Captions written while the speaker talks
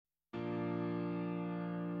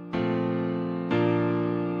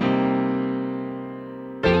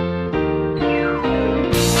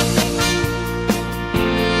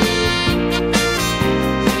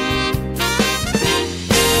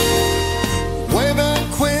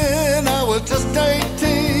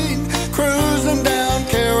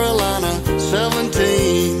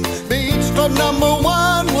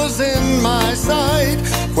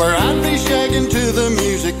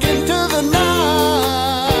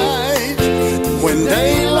When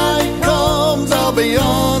daylight comes, I'll be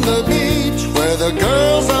on the beach, where the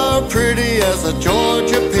girls are pretty as a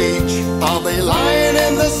Georgia peach. I'll be lying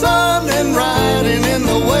in the sun and riding in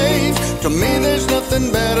the waves. To me there's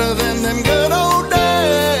nothing better than them good old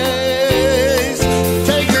days.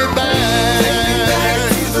 Take me back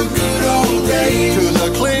to the good old days, to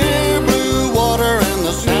the clear blue water and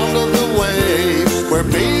the sound of the waves, where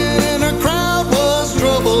being in a crowd was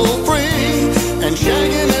trouble-free, and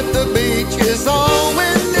shagging at the beach is all we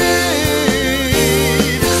need.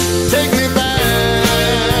 Take me back,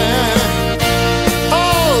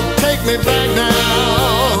 oh, take me back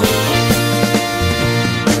now.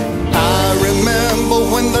 I remember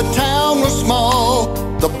when the town was small,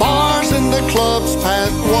 the bars and the clubs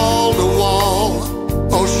packed wall to wall.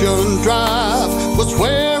 Ocean Drive was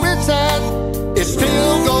where it's at. It's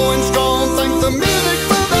still going strong, thank the music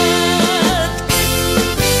for that.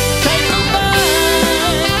 Take me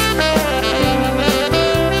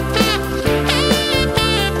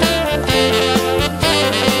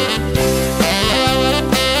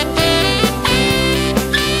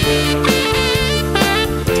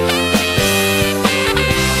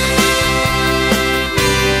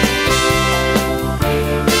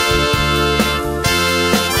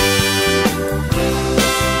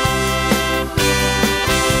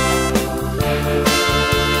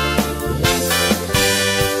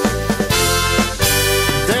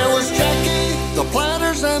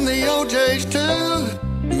and the OJs too.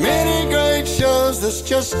 Many great shows, there's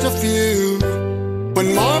just a few.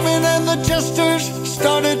 When Marvin and the Jesters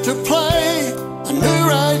started to play, I knew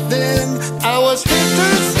right then I was here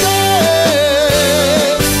to stay.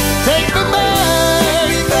 Take me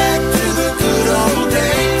back to the good old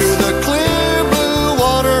days, to the clear blue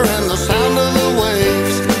water and the sound of the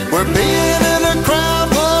waves, where being in a crowd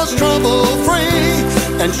was trouble-free,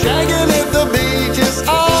 and shagging at the beach is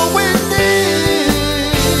all we need.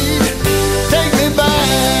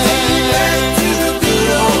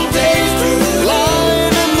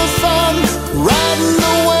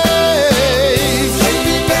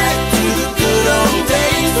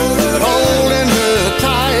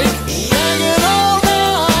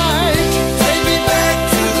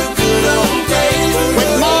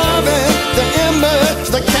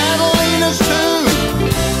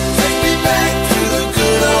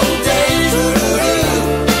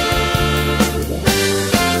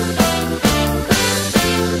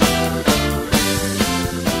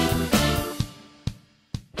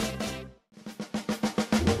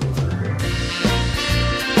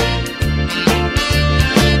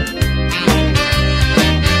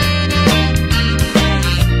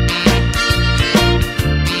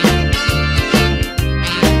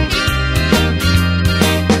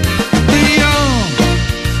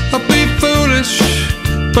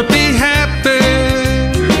 But be happy.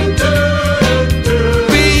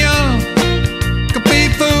 Be young, be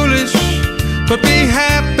foolish, but be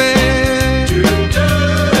happy.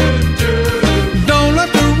 Don't let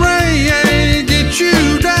the rain get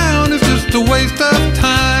you down. It's just a waste of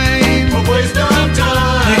time. A waste of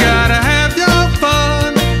time. You gotta have your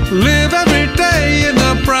fun. Live every day in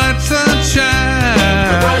the bright sunshine.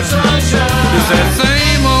 The bright sunshine. It's that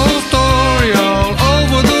same old story all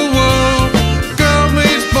over the world.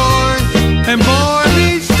 And boy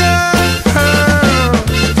meets girl.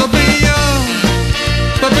 So be young,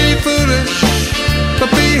 but be foolish, but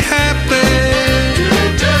be happy.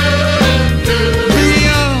 Be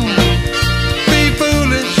young, be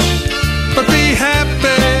foolish, but be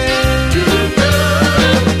happy.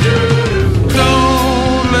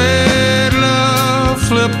 Don't let love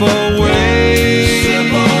slip away.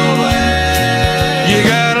 You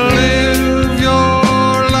gotta live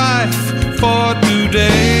your life for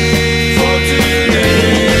today.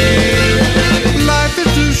 Life is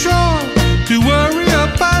too short to worry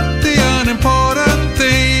about the unimportant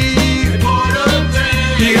things.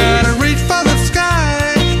 You gotta reach for the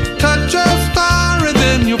sky, touch a star, and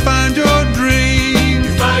then you'll find your dream.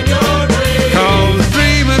 Cause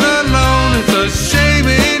dreaming alone is a shame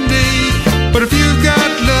indeed. But if you've got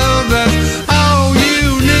love, that's all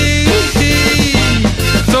you need.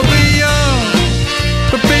 So be young,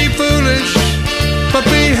 but be foolish, but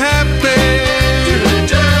be happy.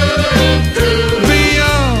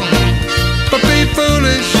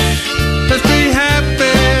 Let's be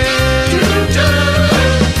happy.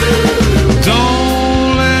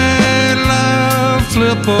 Don't let love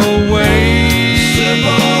slip away.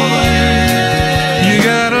 You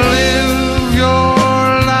gotta live your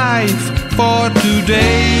life for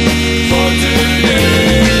today.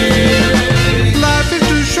 Life is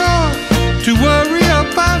too short to worry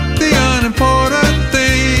about the unimportant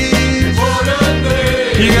things.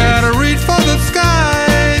 You gotta reach for the sky.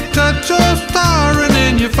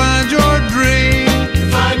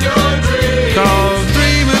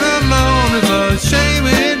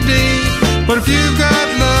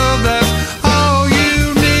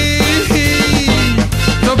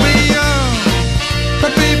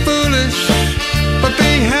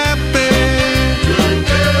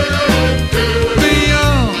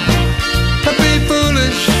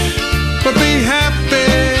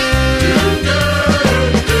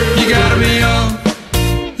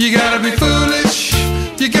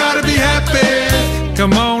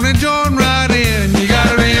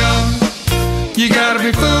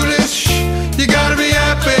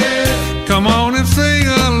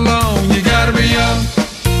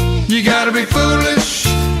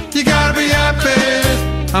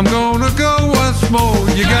 I'm gonna go once more.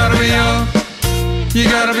 You gotta be young, you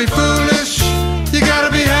gotta be foolish, you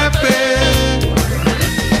gotta be happy.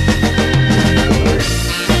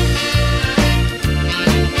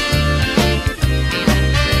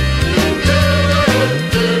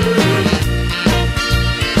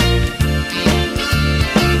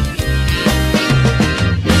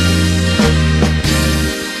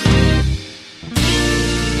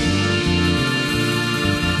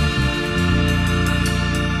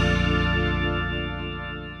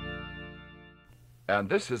 And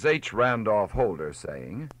this is H. Randolph Holder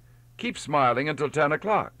saying, keep smiling until 10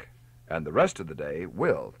 o'clock, and the rest of the day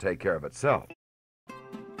will take care of itself.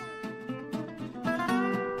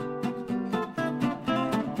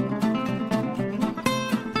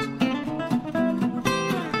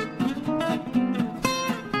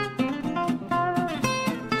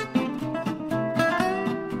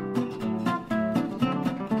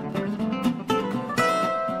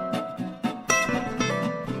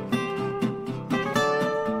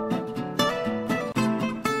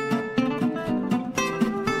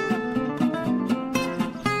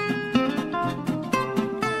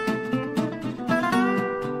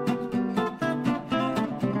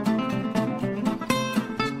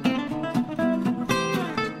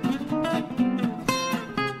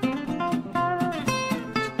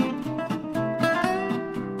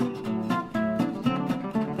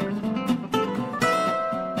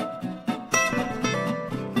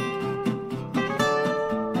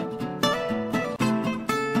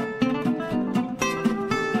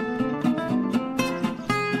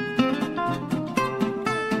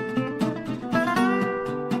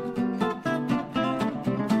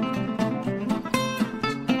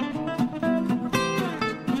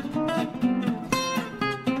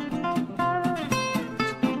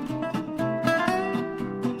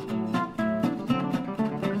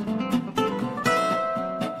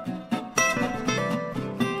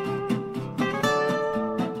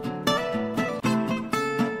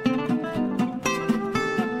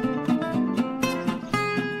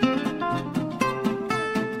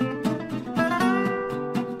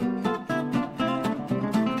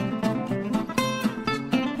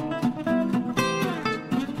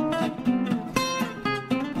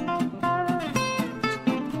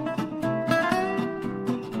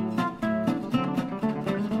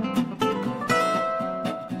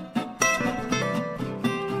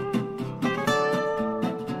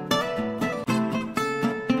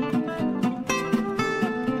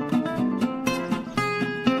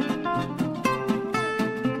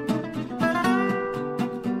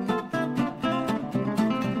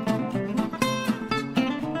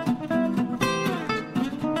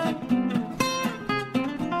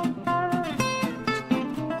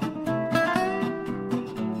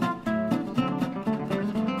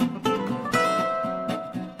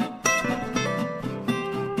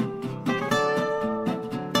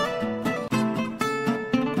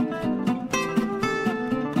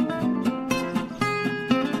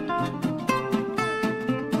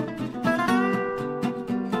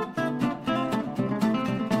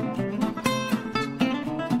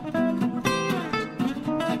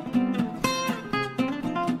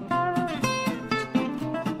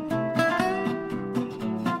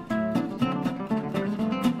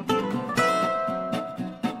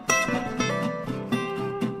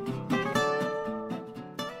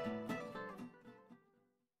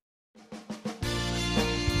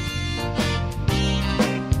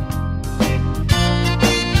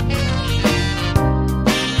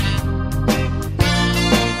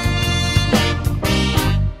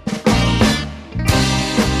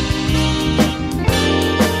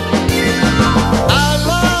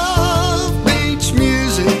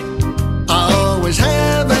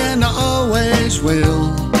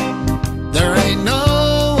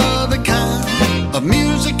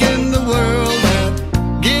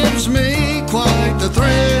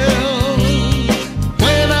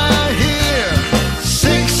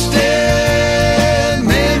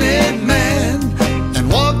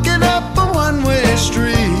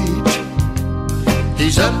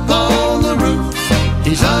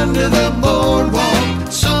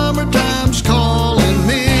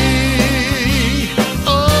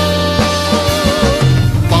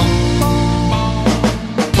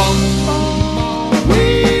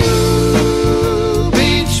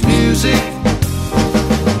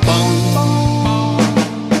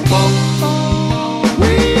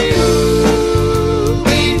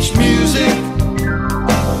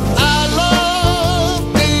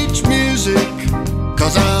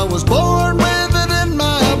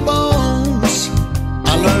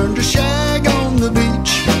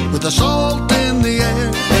 the salt in the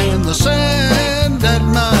air and the sand at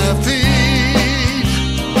my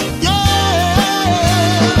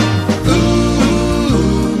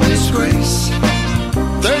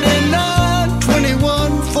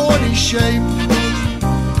shape.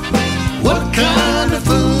 What kind of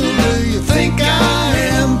fool do you think I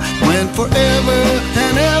am when forever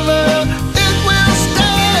and ever it will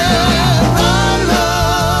stand? I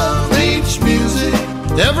love beach music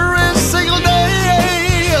every single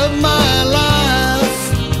day of my life.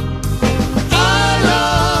 I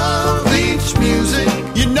love beach music,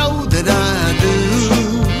 you know that I do.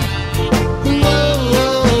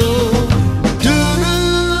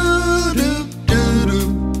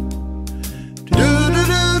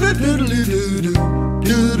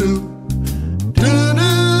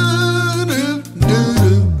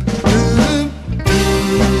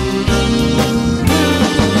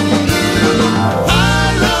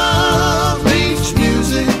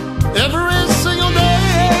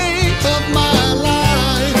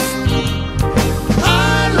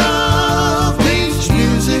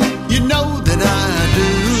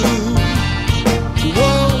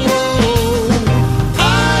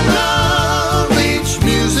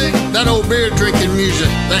 That old beer drinking music,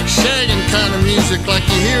 that shagging kind of music like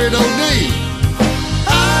you hear at OD.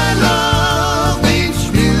 I love beach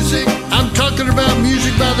music. I'm talking about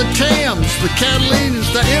music by the Thames, the Catalinas,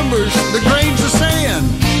 the Embers, the grains of sand.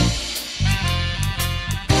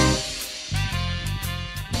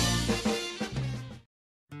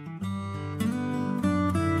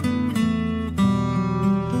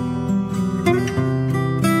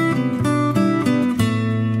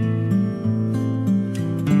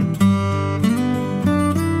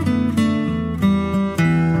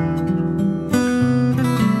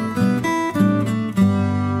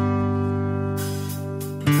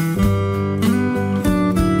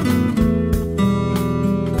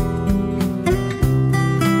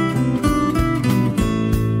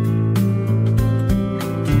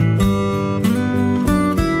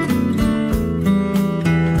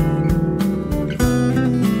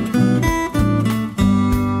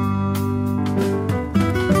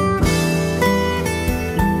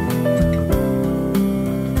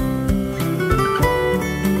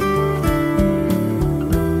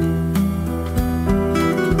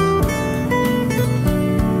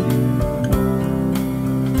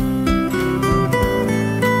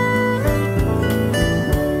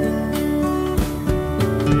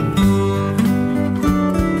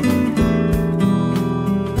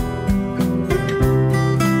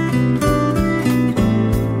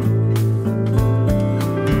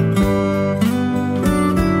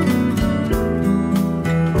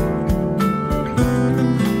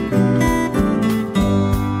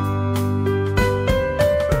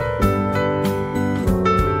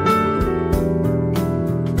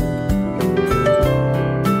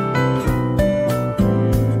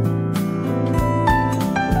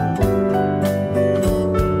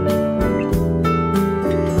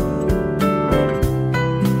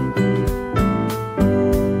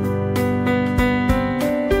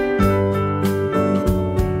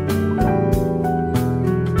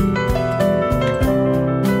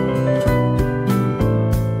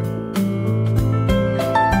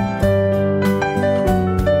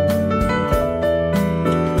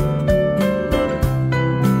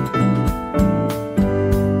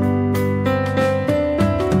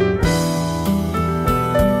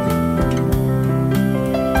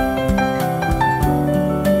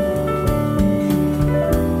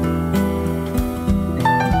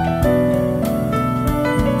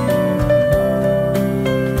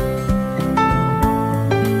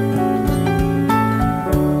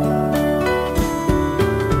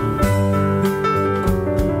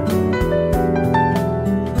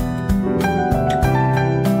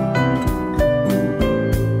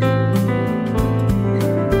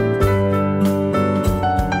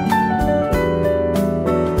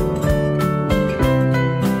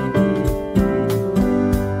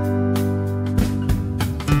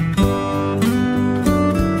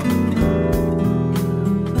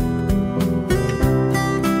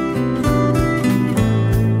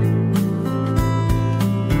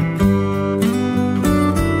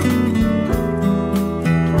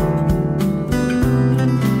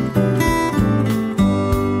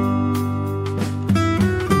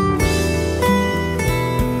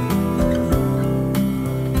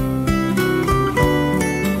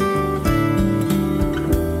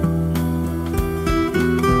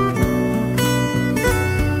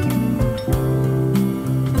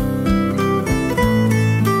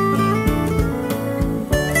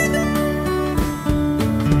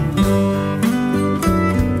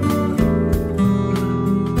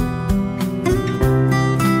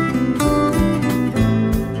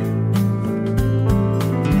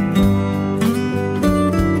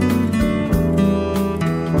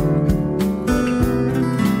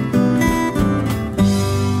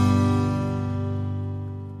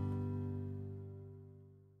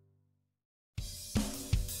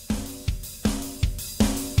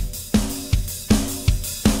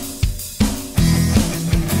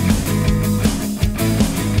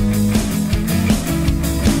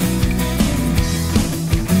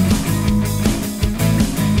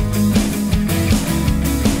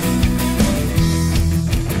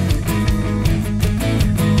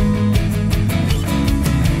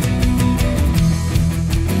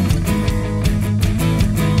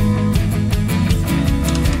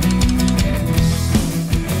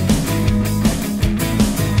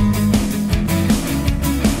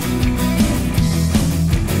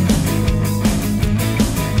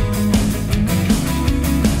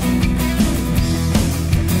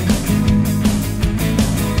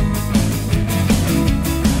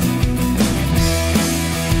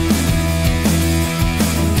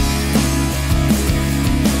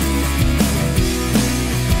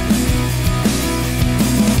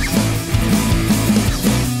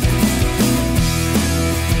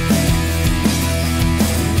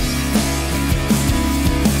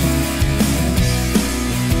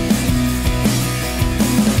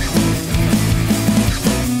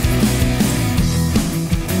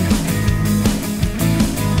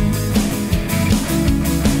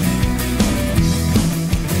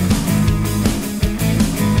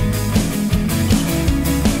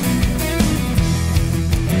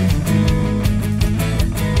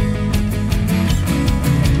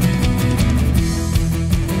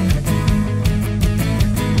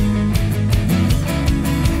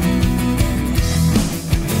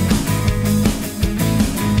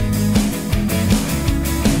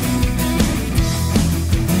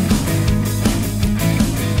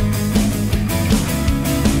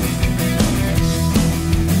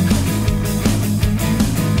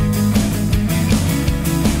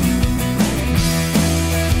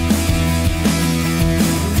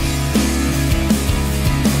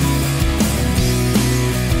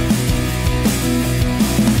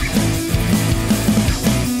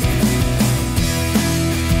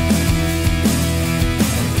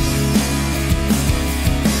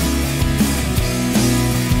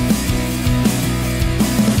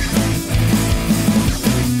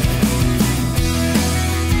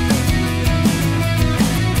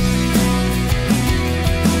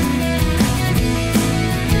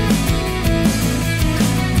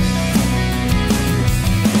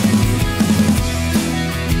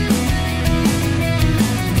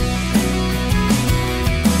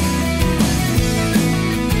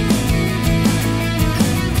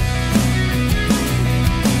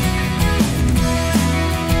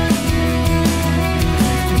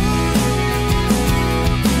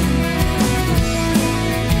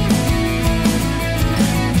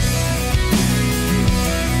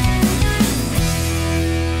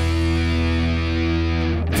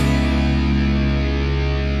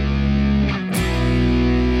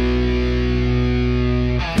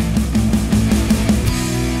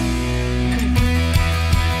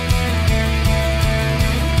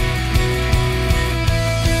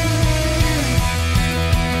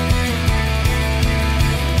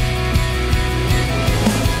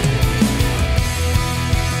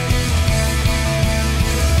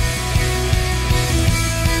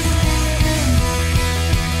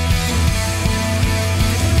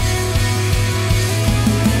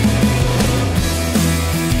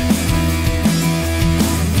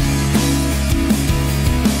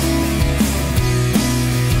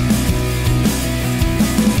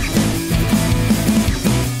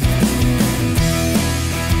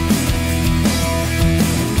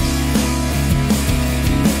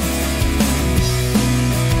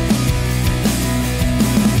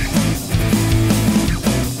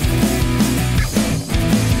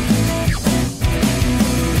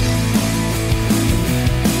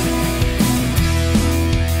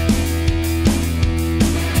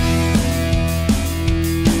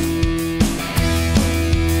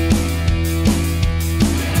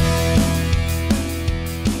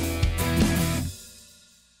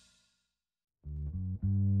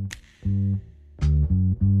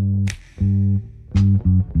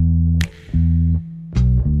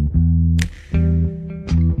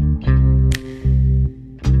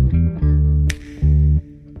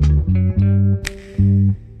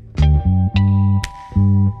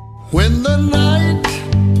 When the night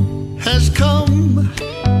has come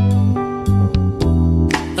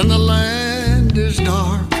and the land is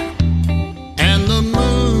dark and the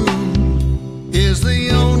moon is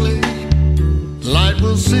the only light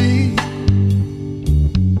we'll see,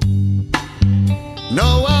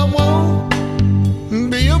 no, I won't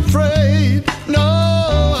be afraid. No,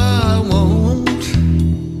 I won't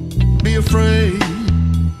be afraid.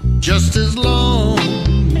 Just as long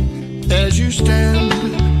as you stand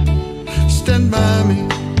by me,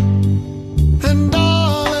 and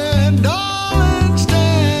darling, darling,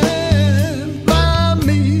 stand by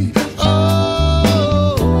me.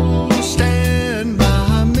 Oh, stand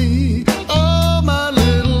by me. Oh, my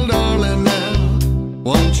little darling, now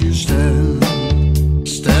won't you stand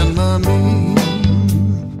by me?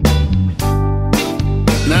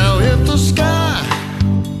 Now if the sky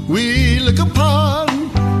we look upon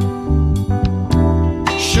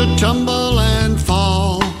should tumble and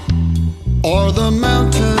fall, or the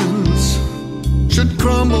mountains should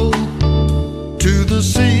crumble to the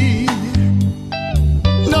sea,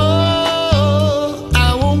 no,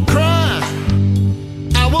 I won't cry,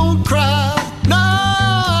 I won't cry, no,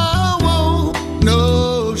 I won't,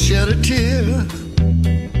 no, shed a tear.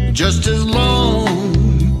 Just as long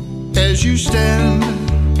as you stand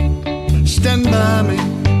by me,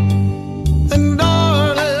 and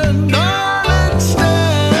darling, darling,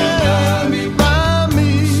 stand by me.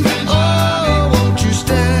 Oh, won't you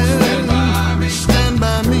stand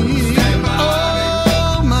by me?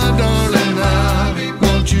 Oh, my darling, now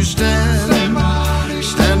won't you stand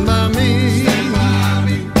by me?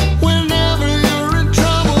 Whenever you're in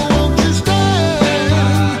trouble, won't you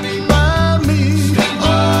stand by me?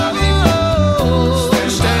 Oh,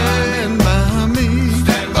 stand by me.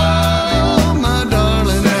 Oh, my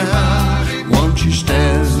darling, now won't you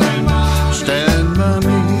stand by me?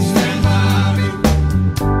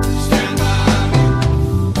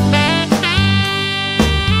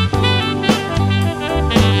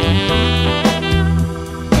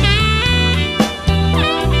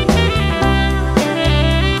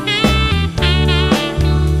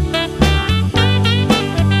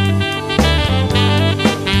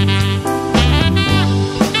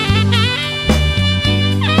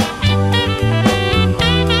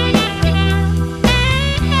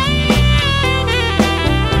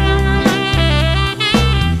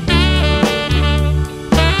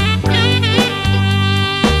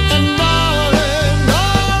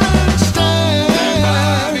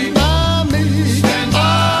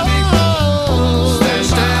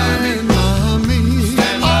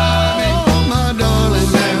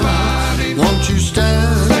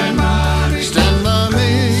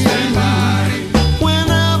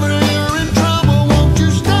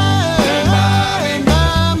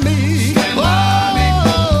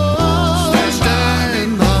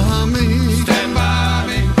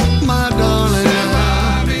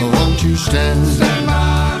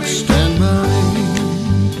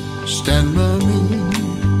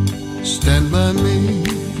 Stand by me,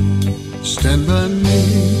 stand by me.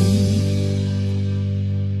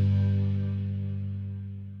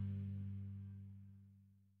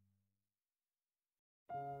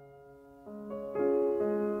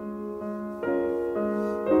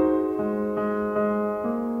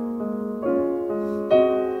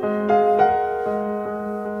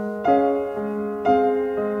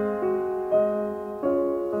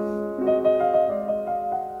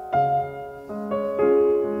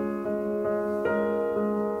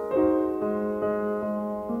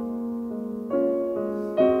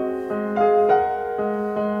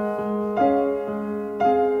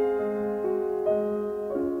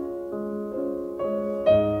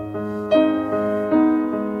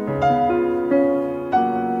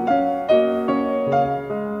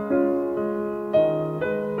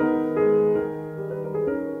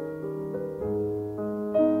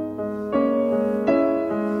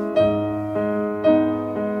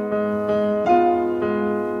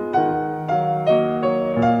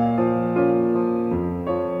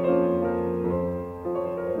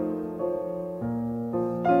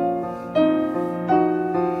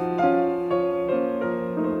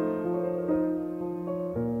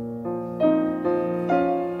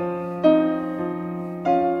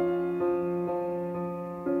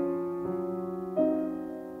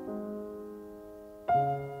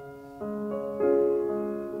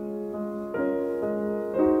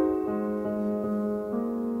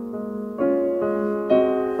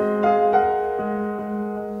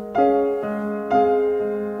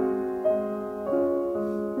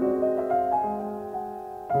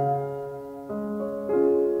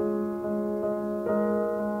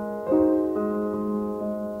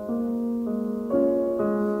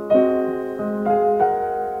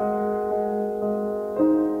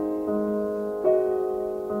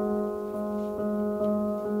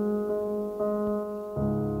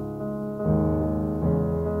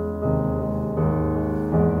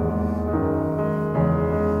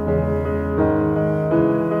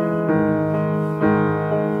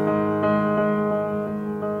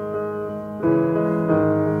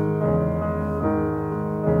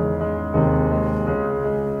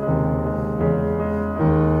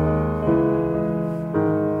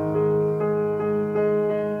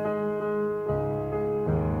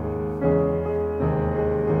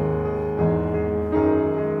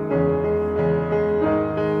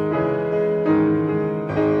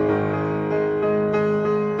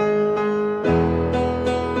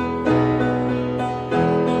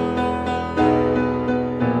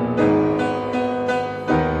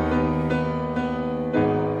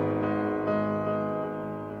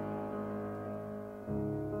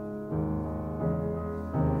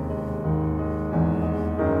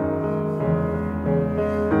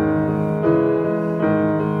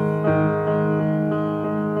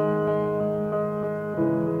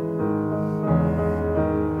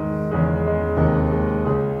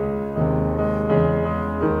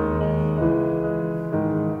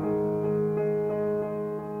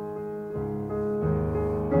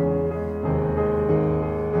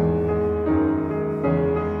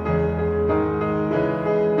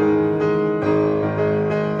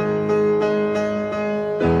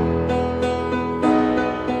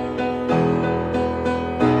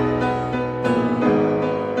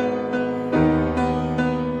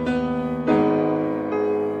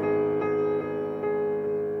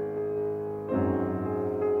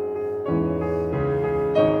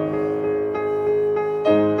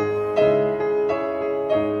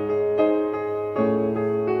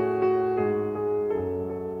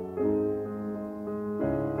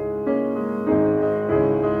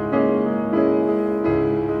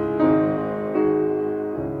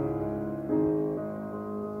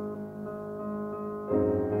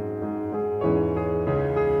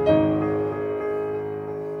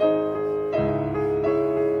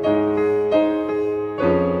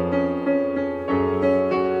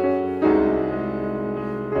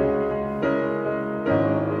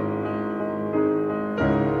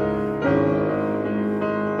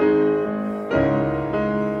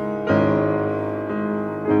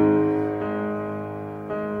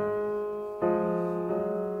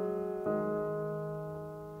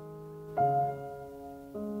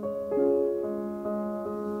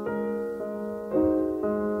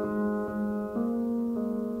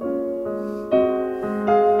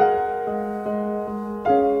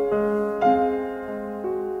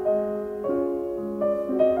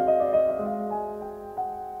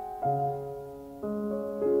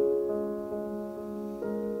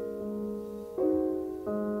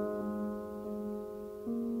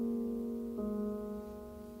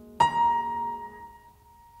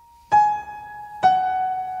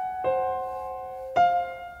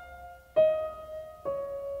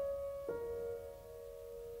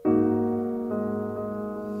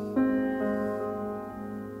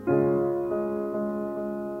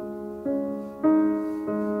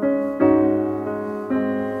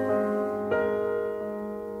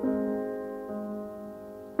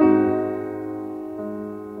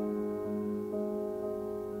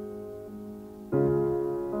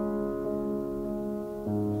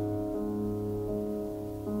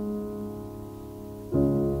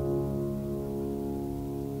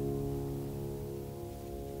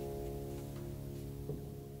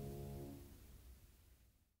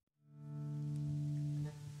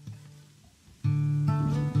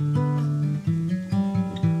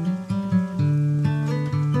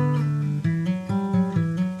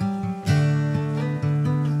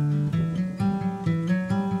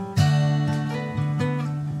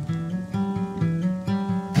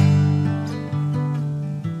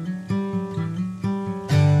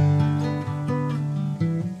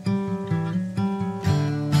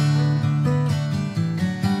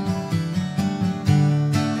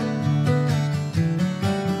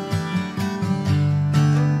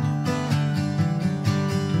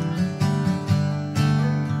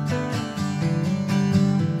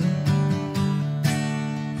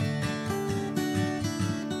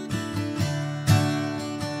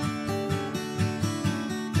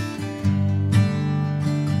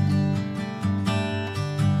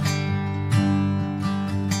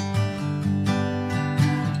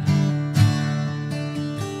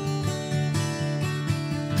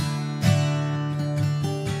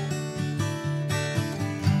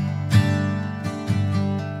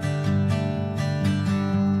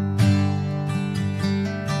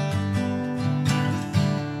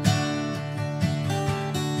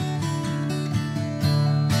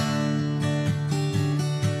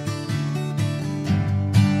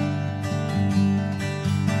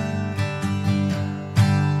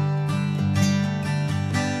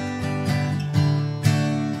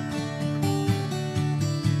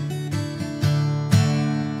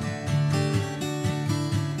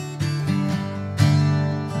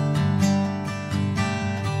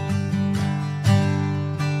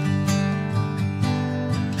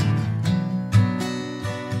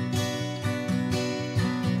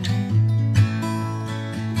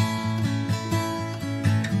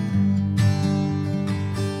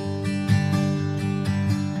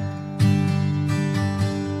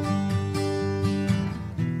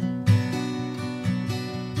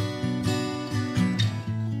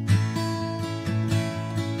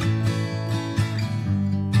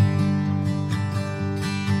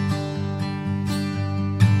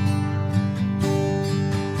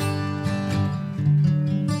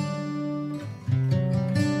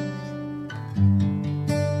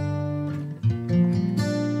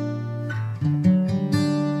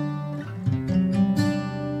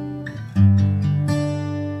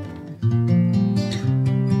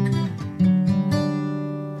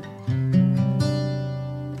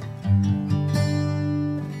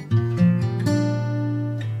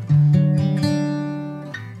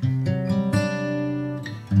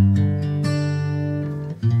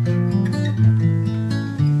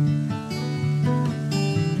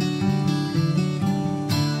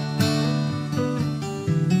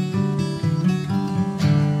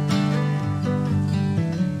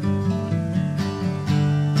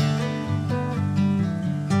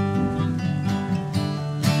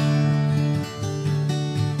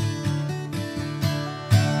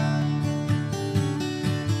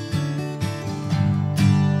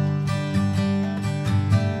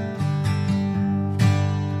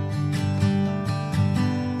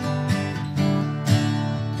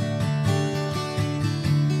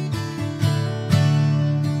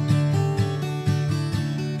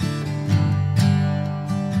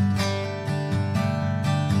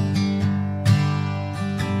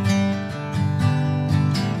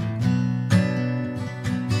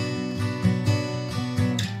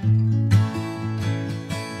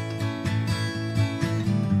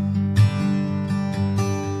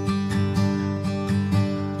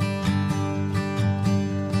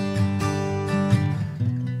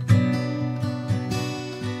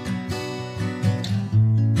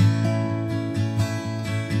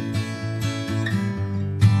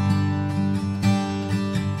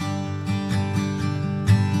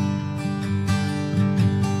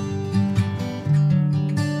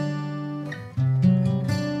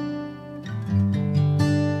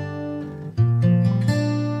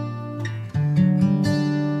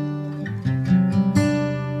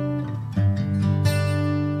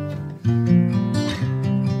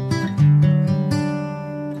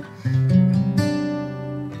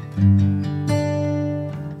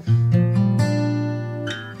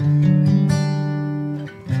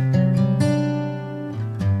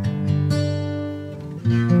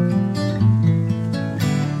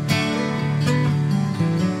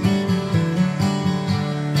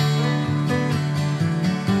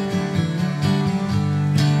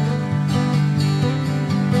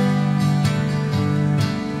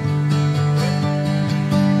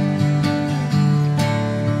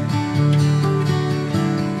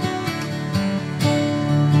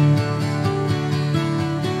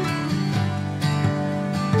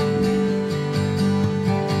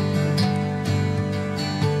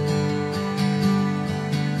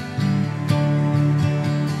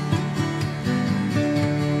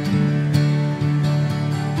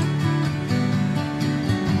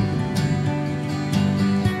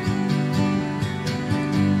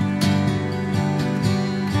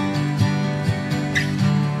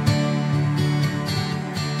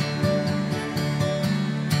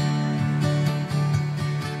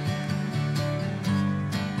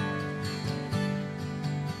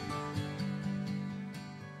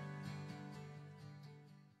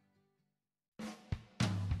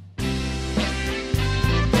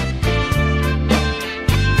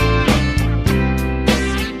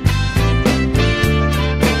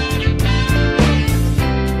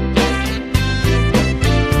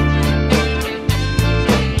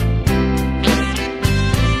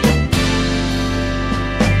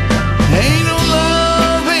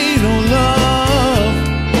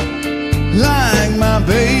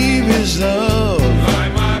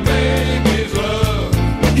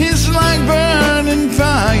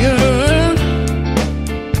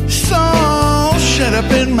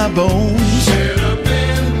 up in my bones.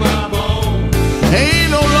 Ain't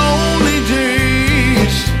no lonely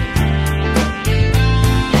days,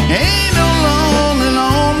 ain't no lonely,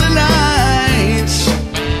 lonely nights,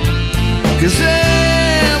 'cause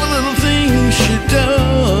every little thing she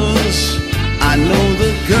does, I know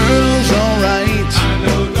the girl's alright.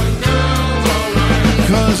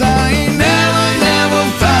 'Cause I ain't never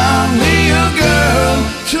found me a girl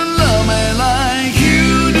to love me like you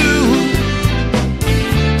do,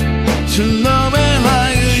 to love me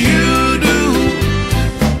like you do.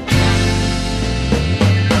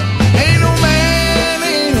 Ain't no man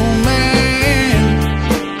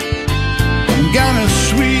got a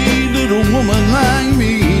sweet little woman like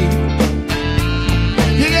me.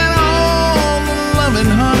 You got all the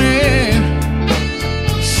loving, honey,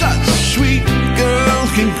 such sweet girls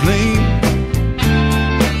can claim.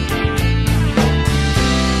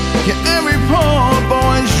 You're every poor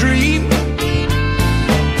boy's dream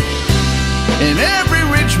and every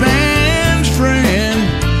rich man's friend.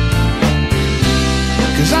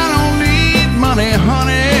 'Cause I don't need money,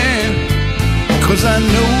 honey, 'cause I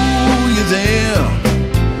know you're there.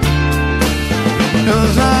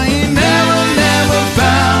 'Cause I ain't never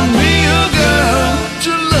found me a girl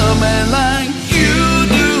to love me like you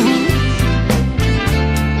do,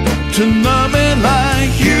 to love me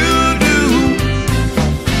like you do.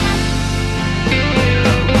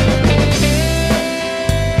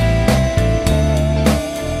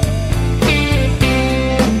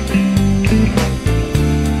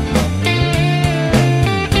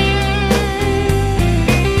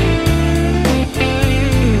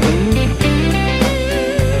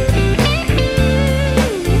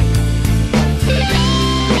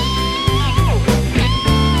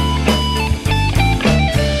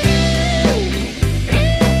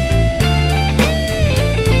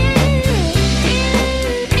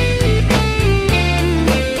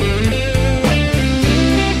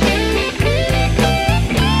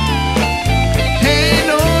 Ain't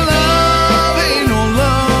no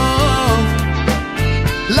love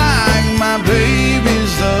like my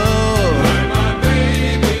baby's love.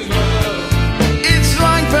 It's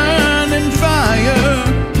like burning fire,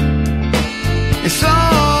 it's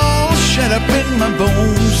all shut up in my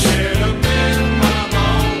bones.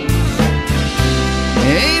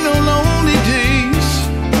 Ain't no lonely days,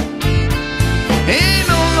 ain't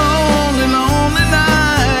no lonely, lonely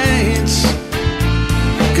nights,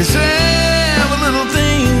 'cause every little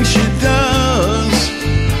thing she does,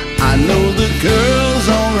 I know the girl's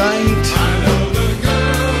alright.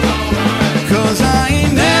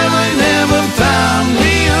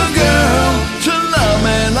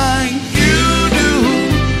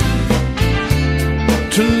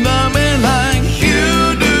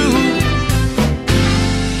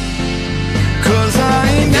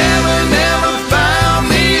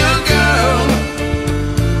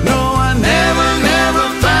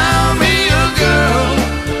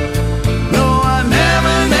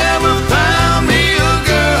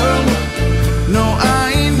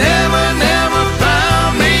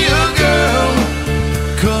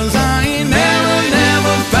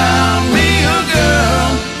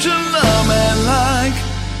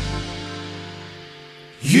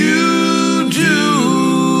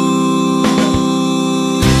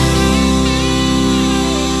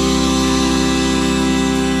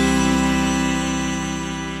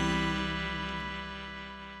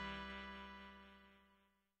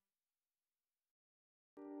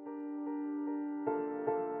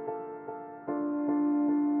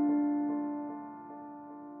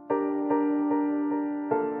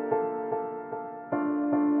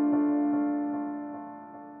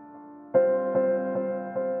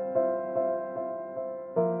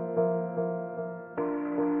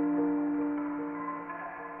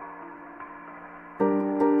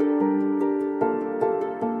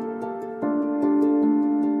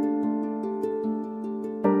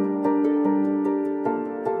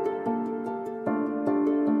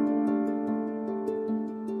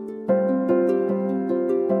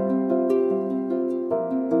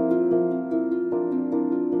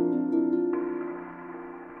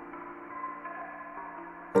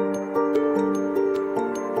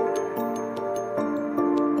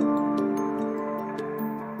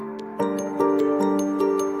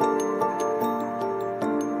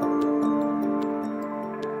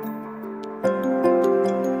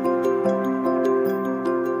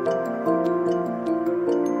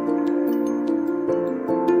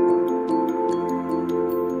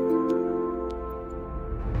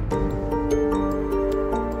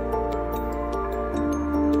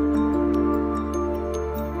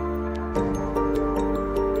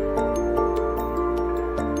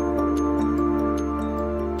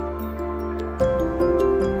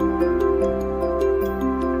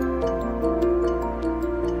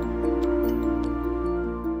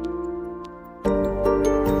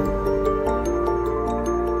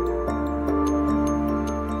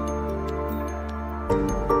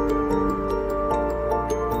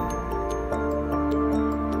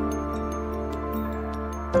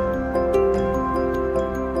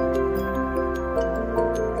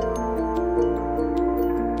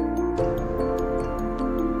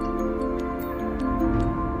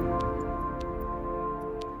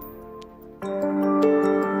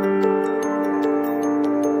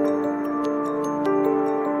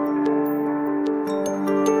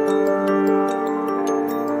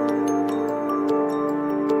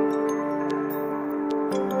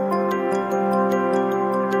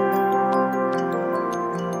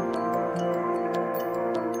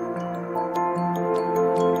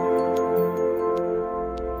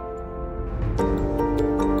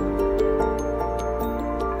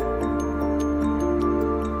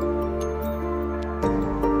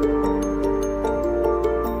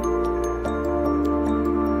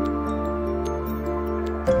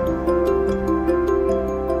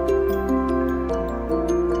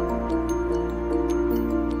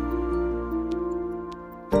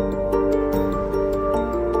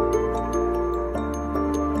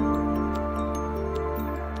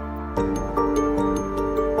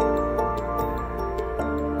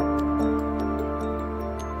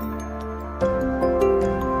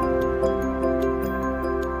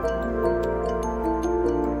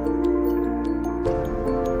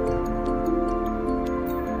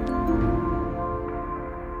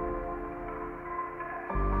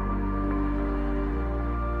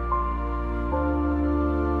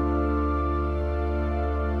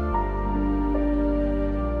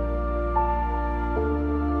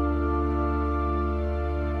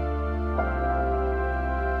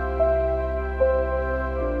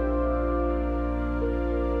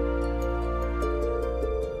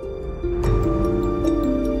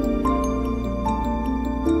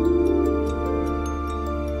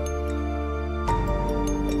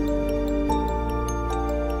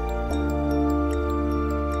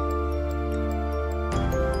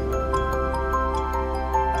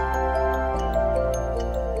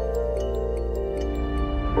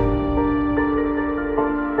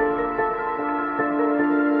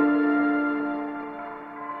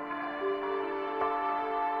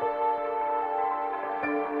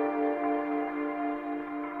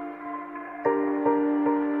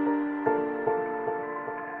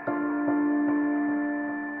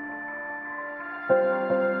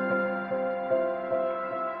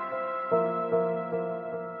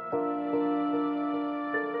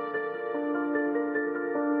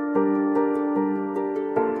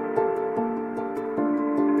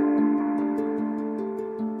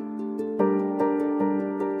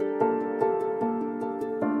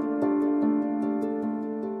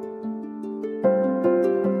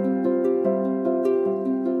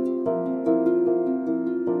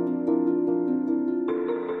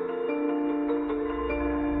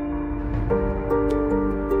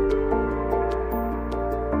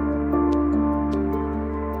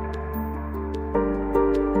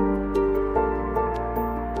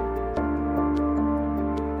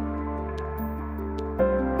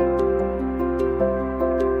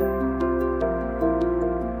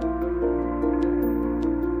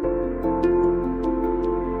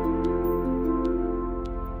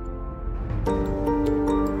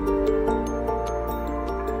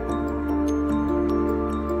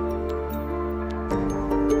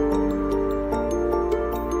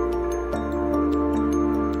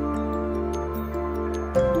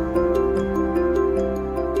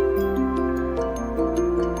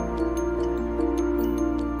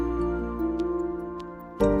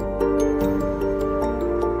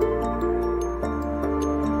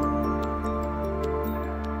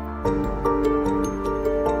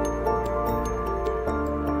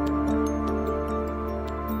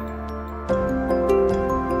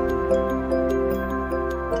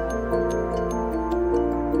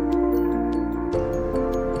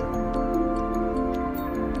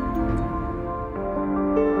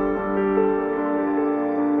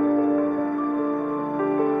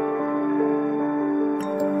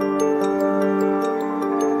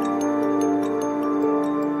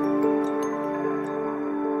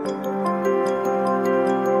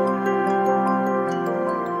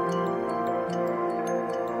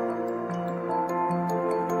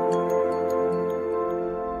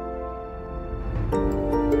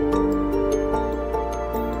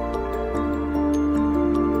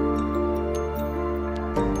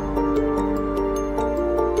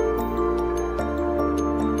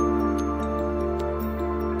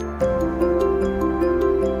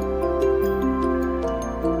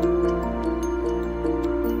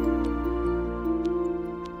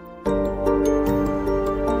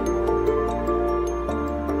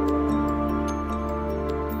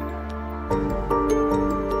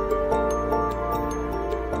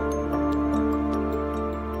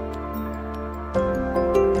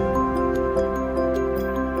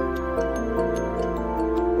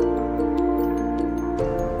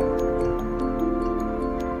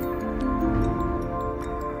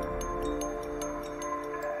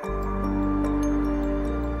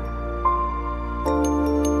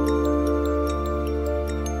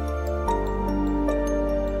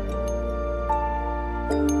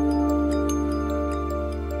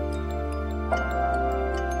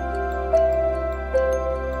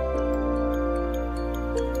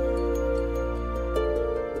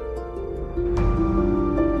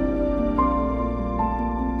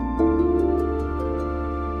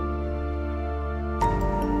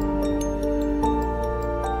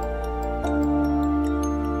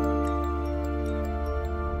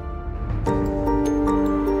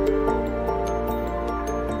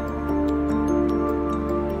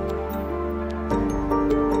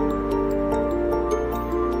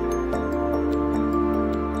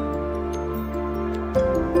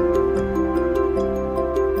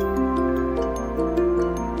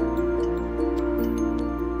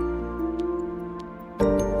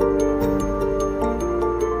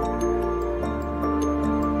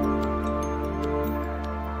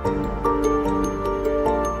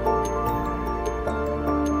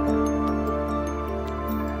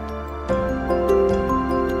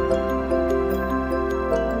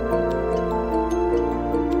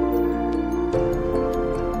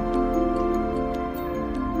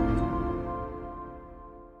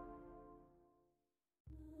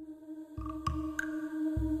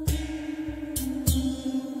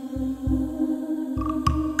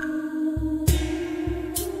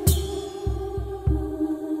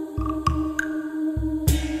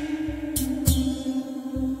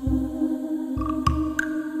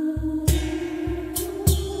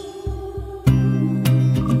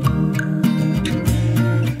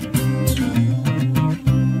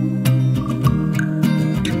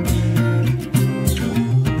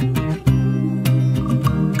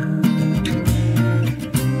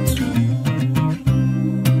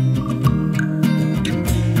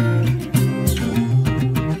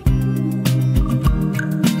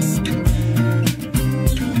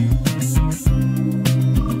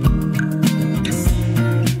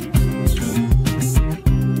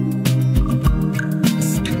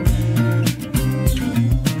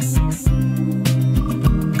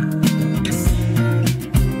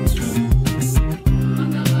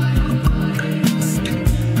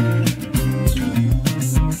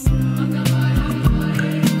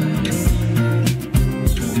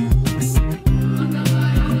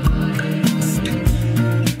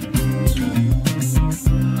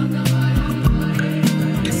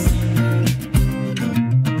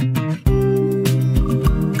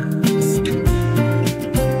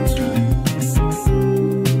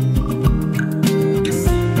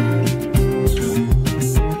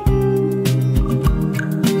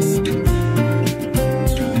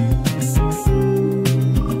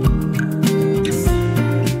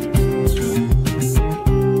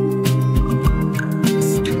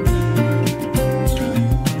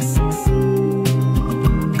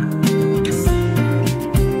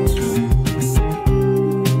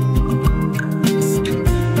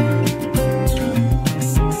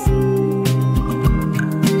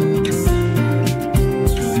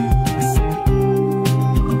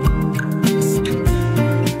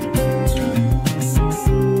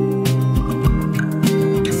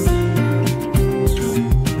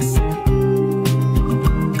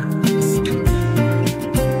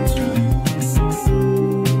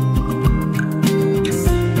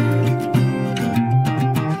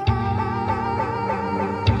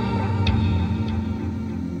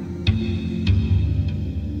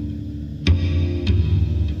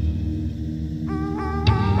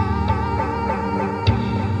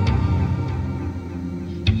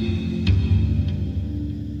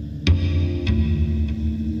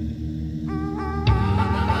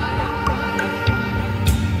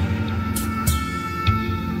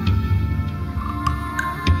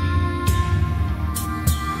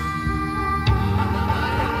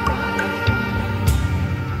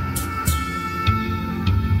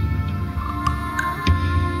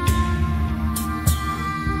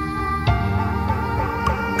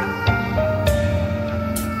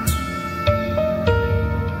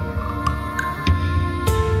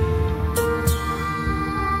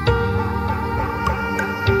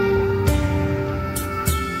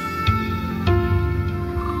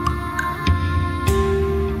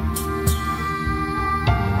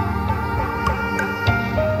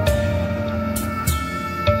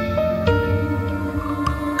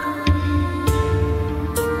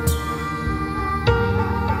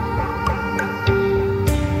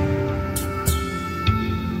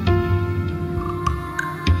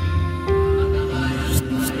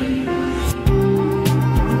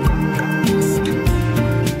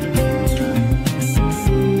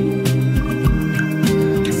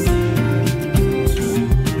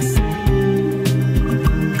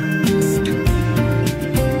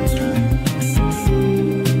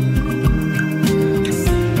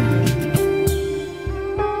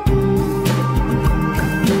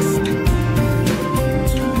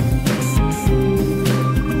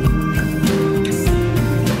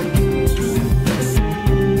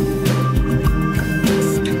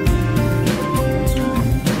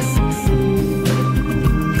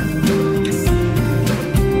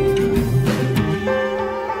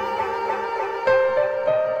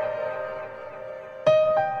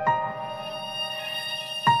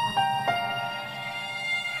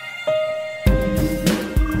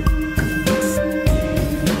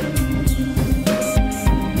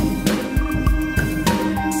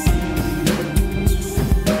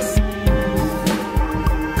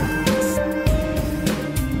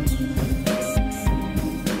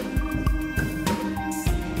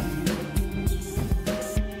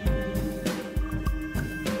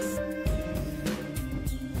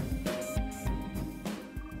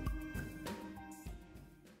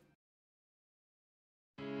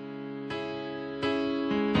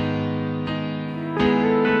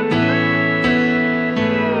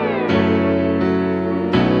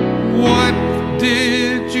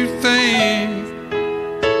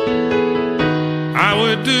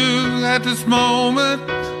 this moment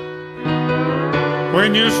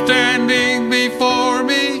when you're standing before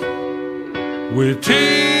me with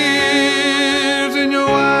tears in your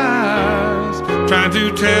eyes, trying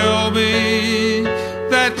to tell me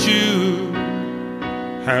that you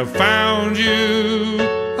have found you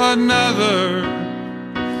another,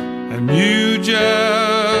 and you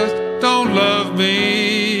just don't love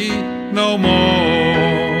me no more.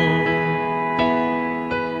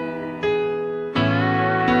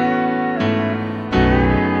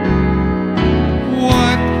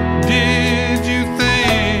 What did you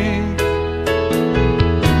think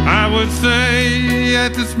I would say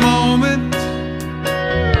at this moment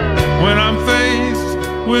when I'm faced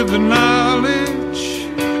with the knowledge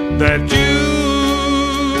that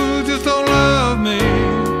you just don't love me?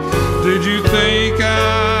 Did you think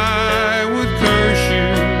I would curse you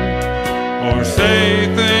or say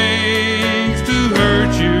things to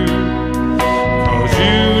hurt you? 'Cause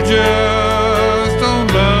you just don't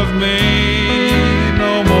love me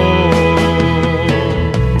no more.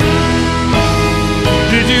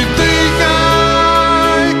 Did you think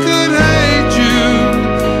I could hate you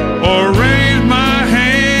or raise my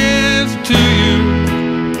hands to you?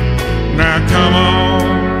 Now come on,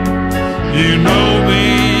 you know me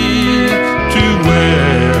too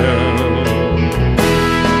well.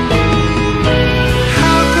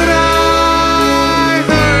 How could I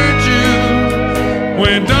hurt you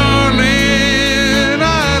when, darling,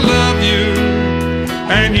 I love you,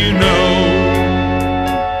 and you know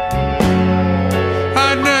I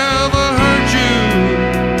never hurt you?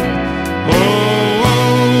 Oh,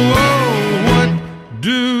 oh, oh, what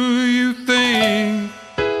do you think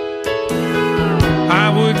I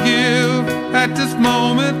would give at this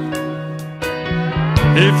moment?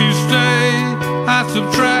 If you stay, I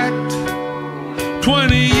subtract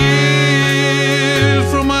 20 years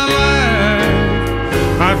from my life.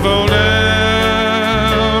 I fall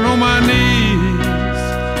down on my knees,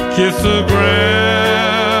 kiss the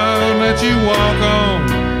ground that you walk on.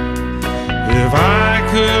 If I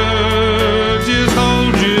could just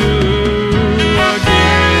hold you again.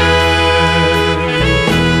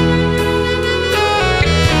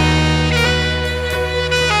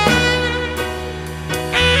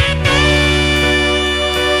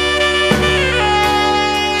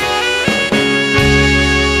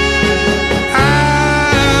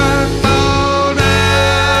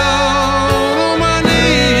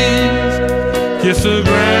 Kiss the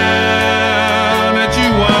ground that you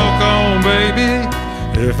walk on, baby.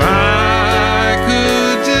 If I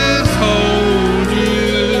could just hold you,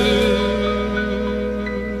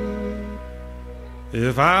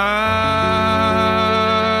 if I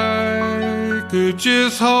could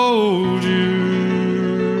just hold you,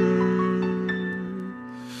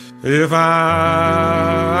 if I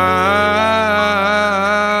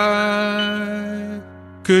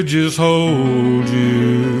could just hold you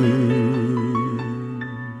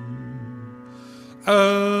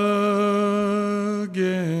again.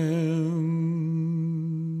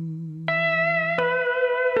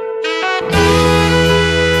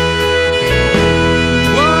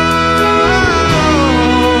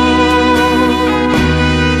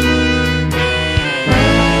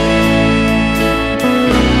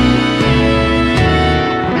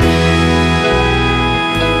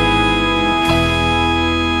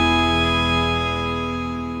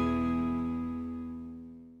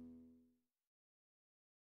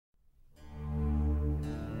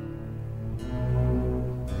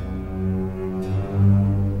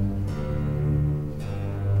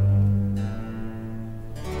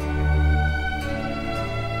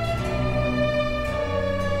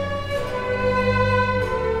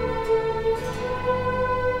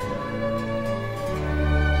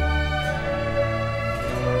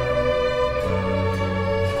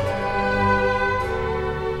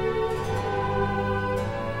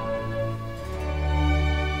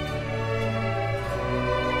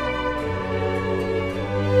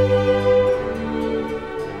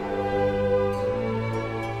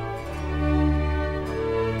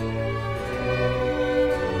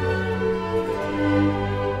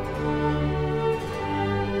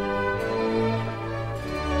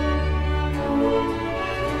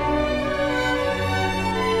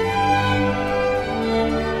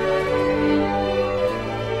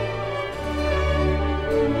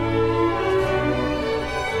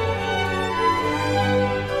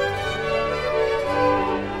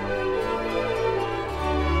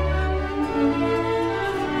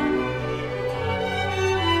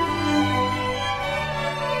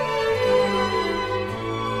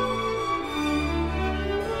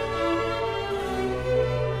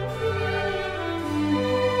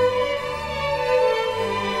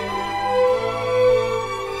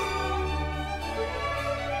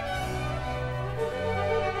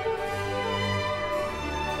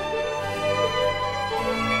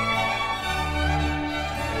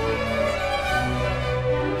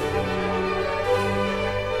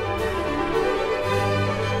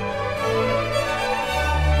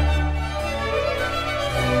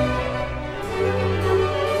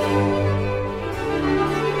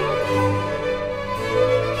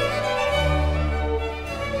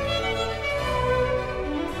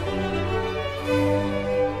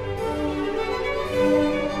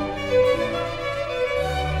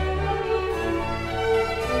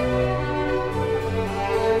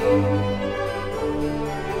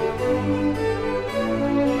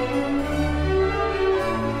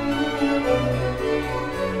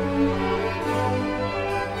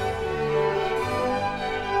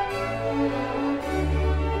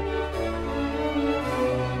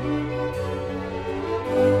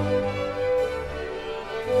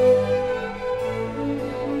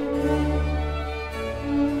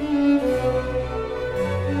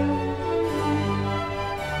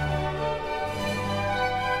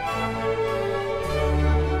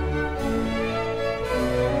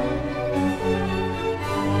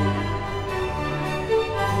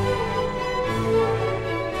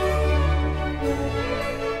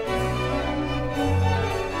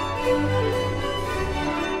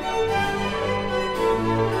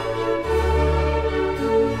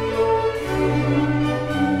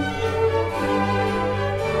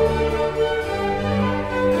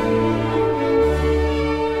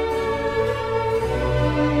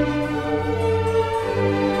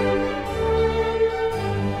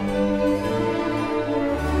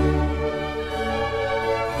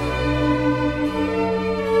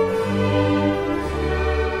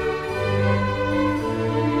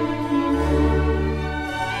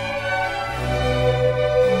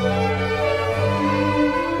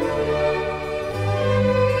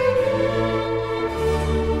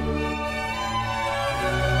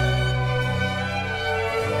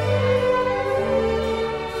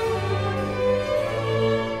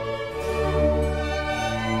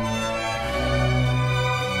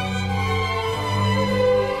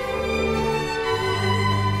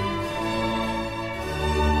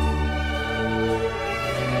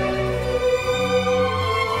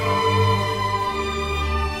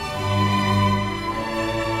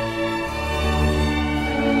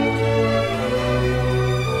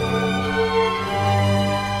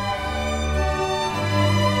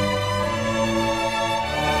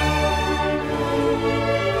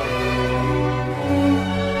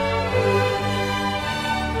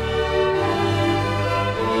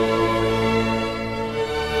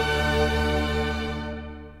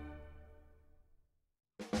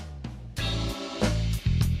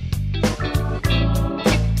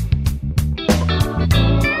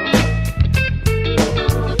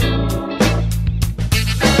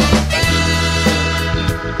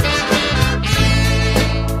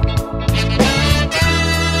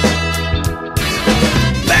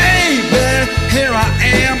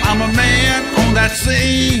 that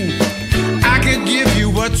scene. I can give you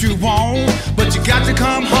what you want, but you got to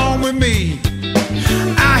come home with me.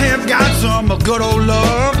 I have got some good old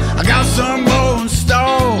love, I got some more in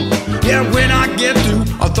store. Yeah, when I get through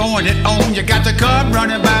throwing it on, you got to come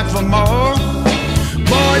running back for more.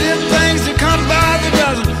 Boy, them things that come by the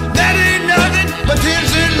dozen, that ain't nothing but 10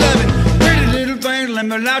 cent loving. Pretty little thing, let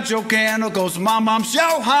me light your candle, 'cause mama, I'm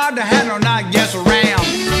so hard to handle, not guess around.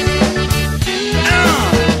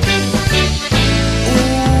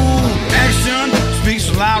 Ooh, action speaks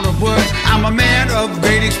louder words. I'm a man of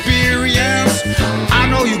great experience. I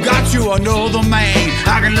know you got you another man.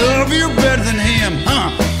 I can love you better than him, huh?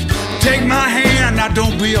 Take my hand, now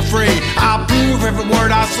don't be afraid. I'll prove every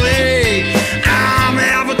word I say. I'm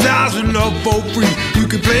advertising love for free. You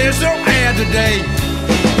can play it so ad today.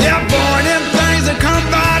 Yeah, boy, them things that come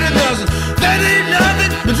by the dozen, that ain't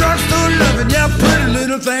nothing but drugstore loving. Yeah, pretty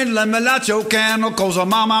little thing, let me light your candle, 'cause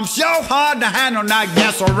mama, I'm so hard to handle, not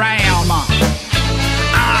guess around.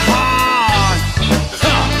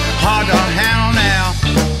 Hard to handle now.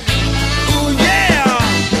 Ooh, yeah.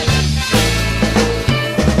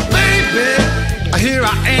 Baby, here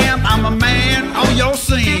I am, I'm a man on your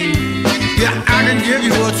scene. Yeah, I can give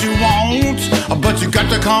you what you want, but you got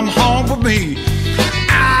to come home with me.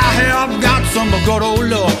 I have got some good old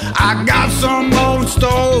love, I got some old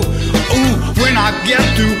stove. Ooh, when I get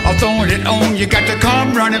through throwing it on, you got to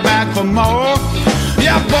come running back for more.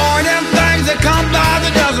 Yeah, boy, them things that come by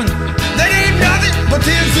the dozen, they ain't nothing but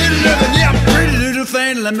 10 cent living. Yeah, pretty little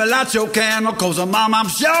thing, let me light your candle, 'cause mama, I'm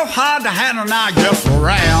so hard to handle, now guess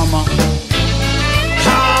around.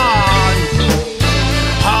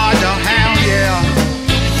 Hard to handle, yeah.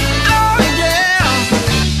 Oh yeah,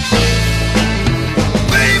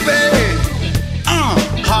 baby,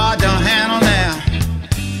 hard to handle now.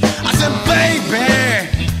 I said, baby,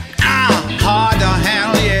 hard to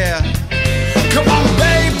handle, yeah. Come on,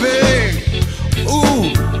 baby, ooh,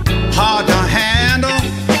 hard to handle.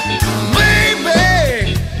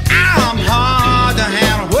 Baby, I'm hard to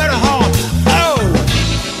handle. Where the horn? Oh,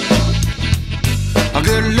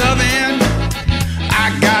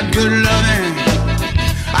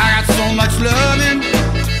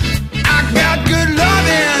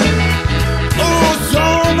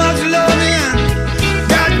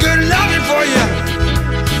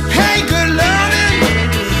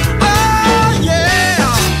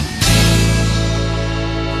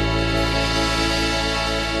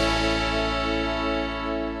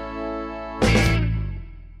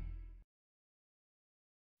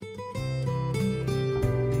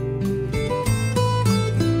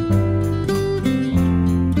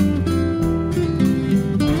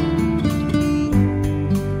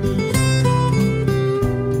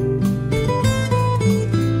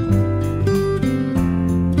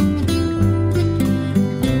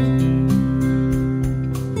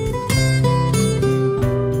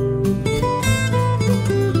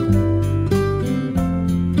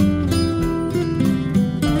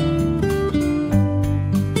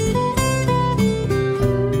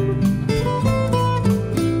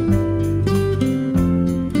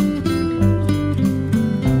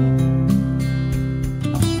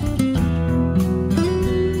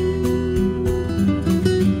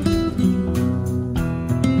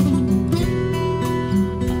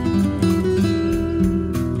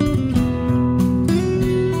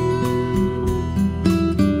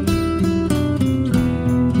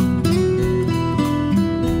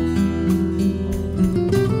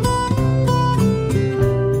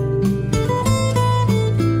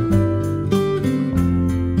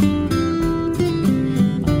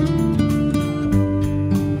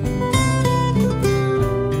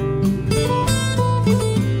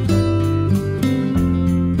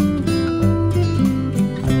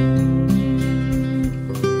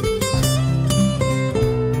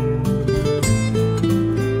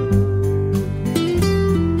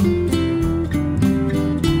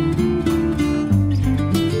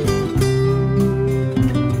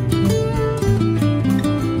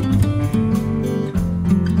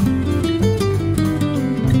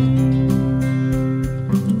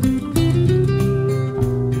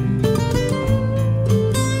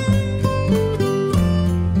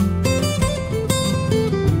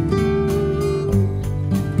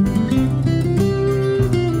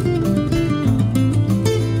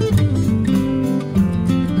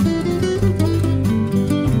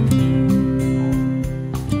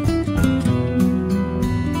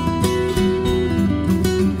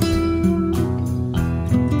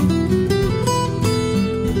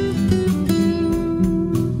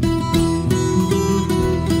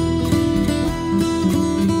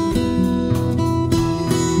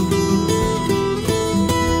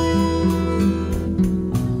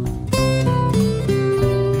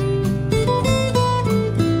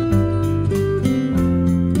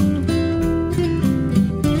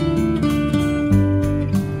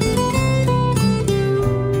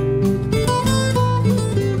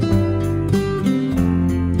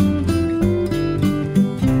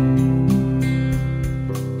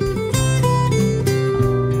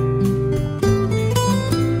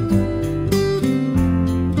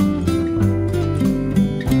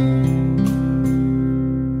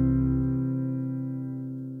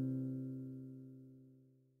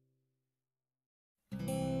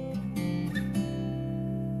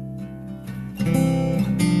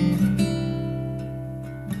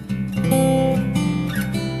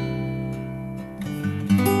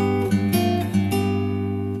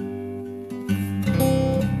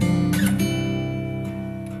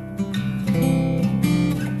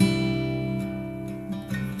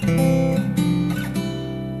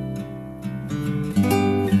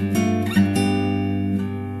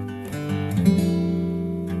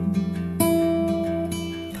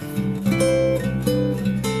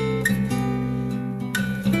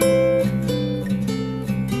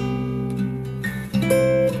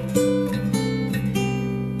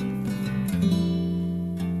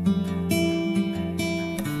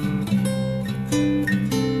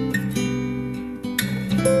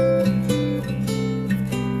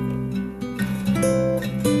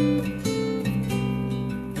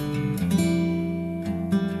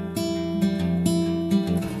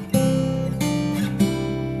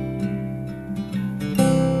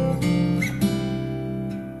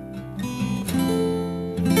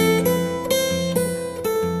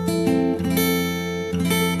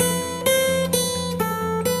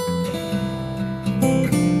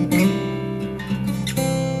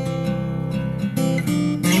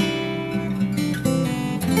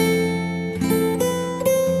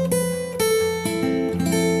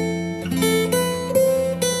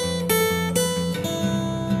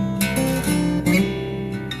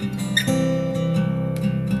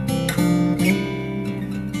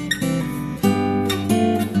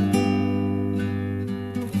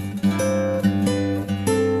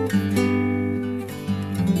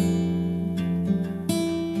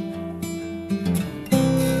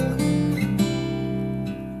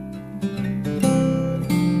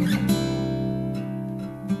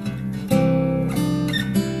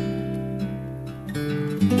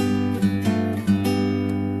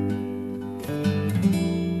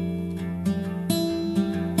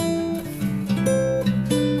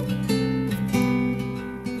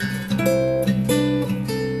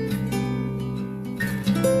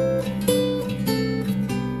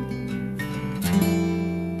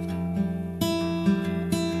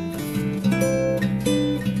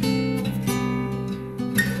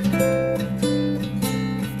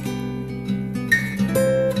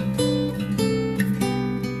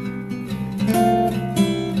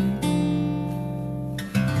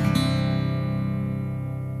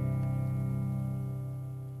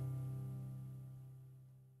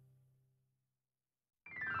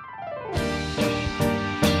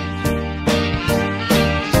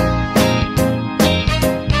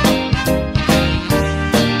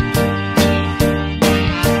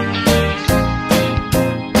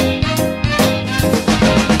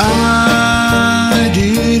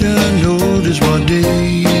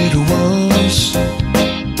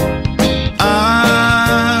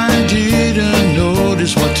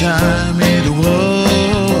 time it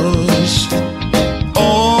was.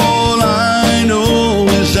 All I know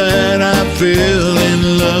is that I fell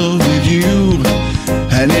in love with you.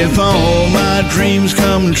 And if all my dreams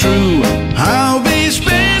come true, I'll be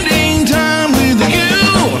spending time with you.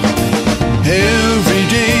 Every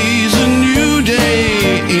day's a new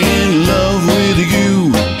day in love with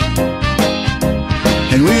you.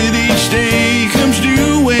 And with each day comes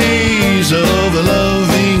new ways of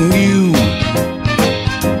loving you.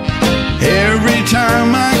 Every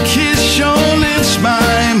time I kiss your lips,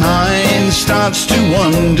 my mind starts to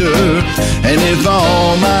wonder. And if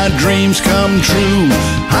all my dreams come true,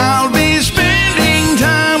 I'll be spending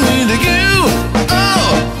time with you. Oh,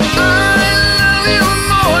 I love you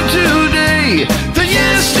more today than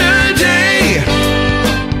yesterday,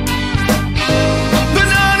 but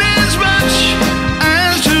not as much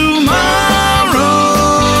as tomorrow.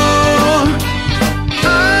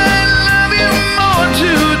 I love you more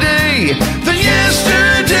today than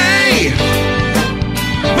yesterday,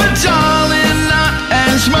 but darling, not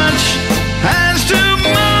as much as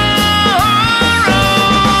tomorrow.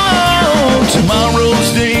 Tomorrow's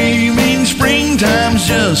day means springtime's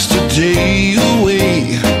just a day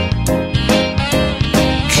away.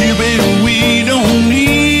 Cupid, we don't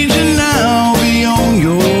need you now, be on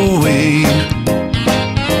your way.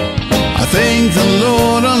 I thank the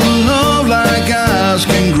Lord a love like ours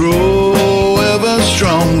can grow ever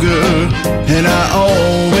stronger, and I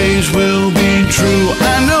always will be true.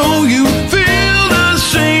 I know you feel the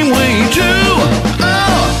same way too.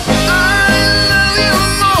 Oh, I love you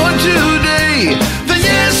more today than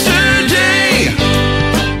yesterday,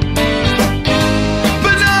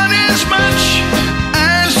 but not as much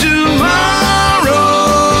as tomorrow.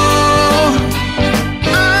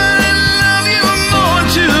 I love you more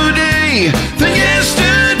today than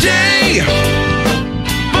yesterday,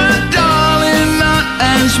 but darling, not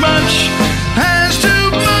as much as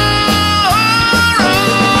tomorrow.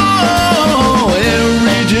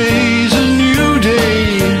 Every day's a new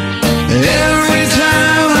day. Every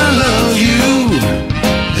time I love you.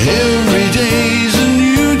 Every day's a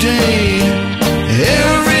new day.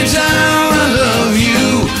 Every time I love you.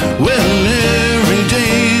 Well, every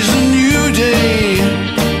day's a new day.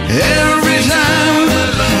 Every time I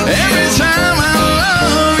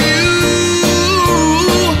love you.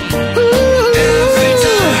 Every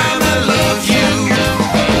time I love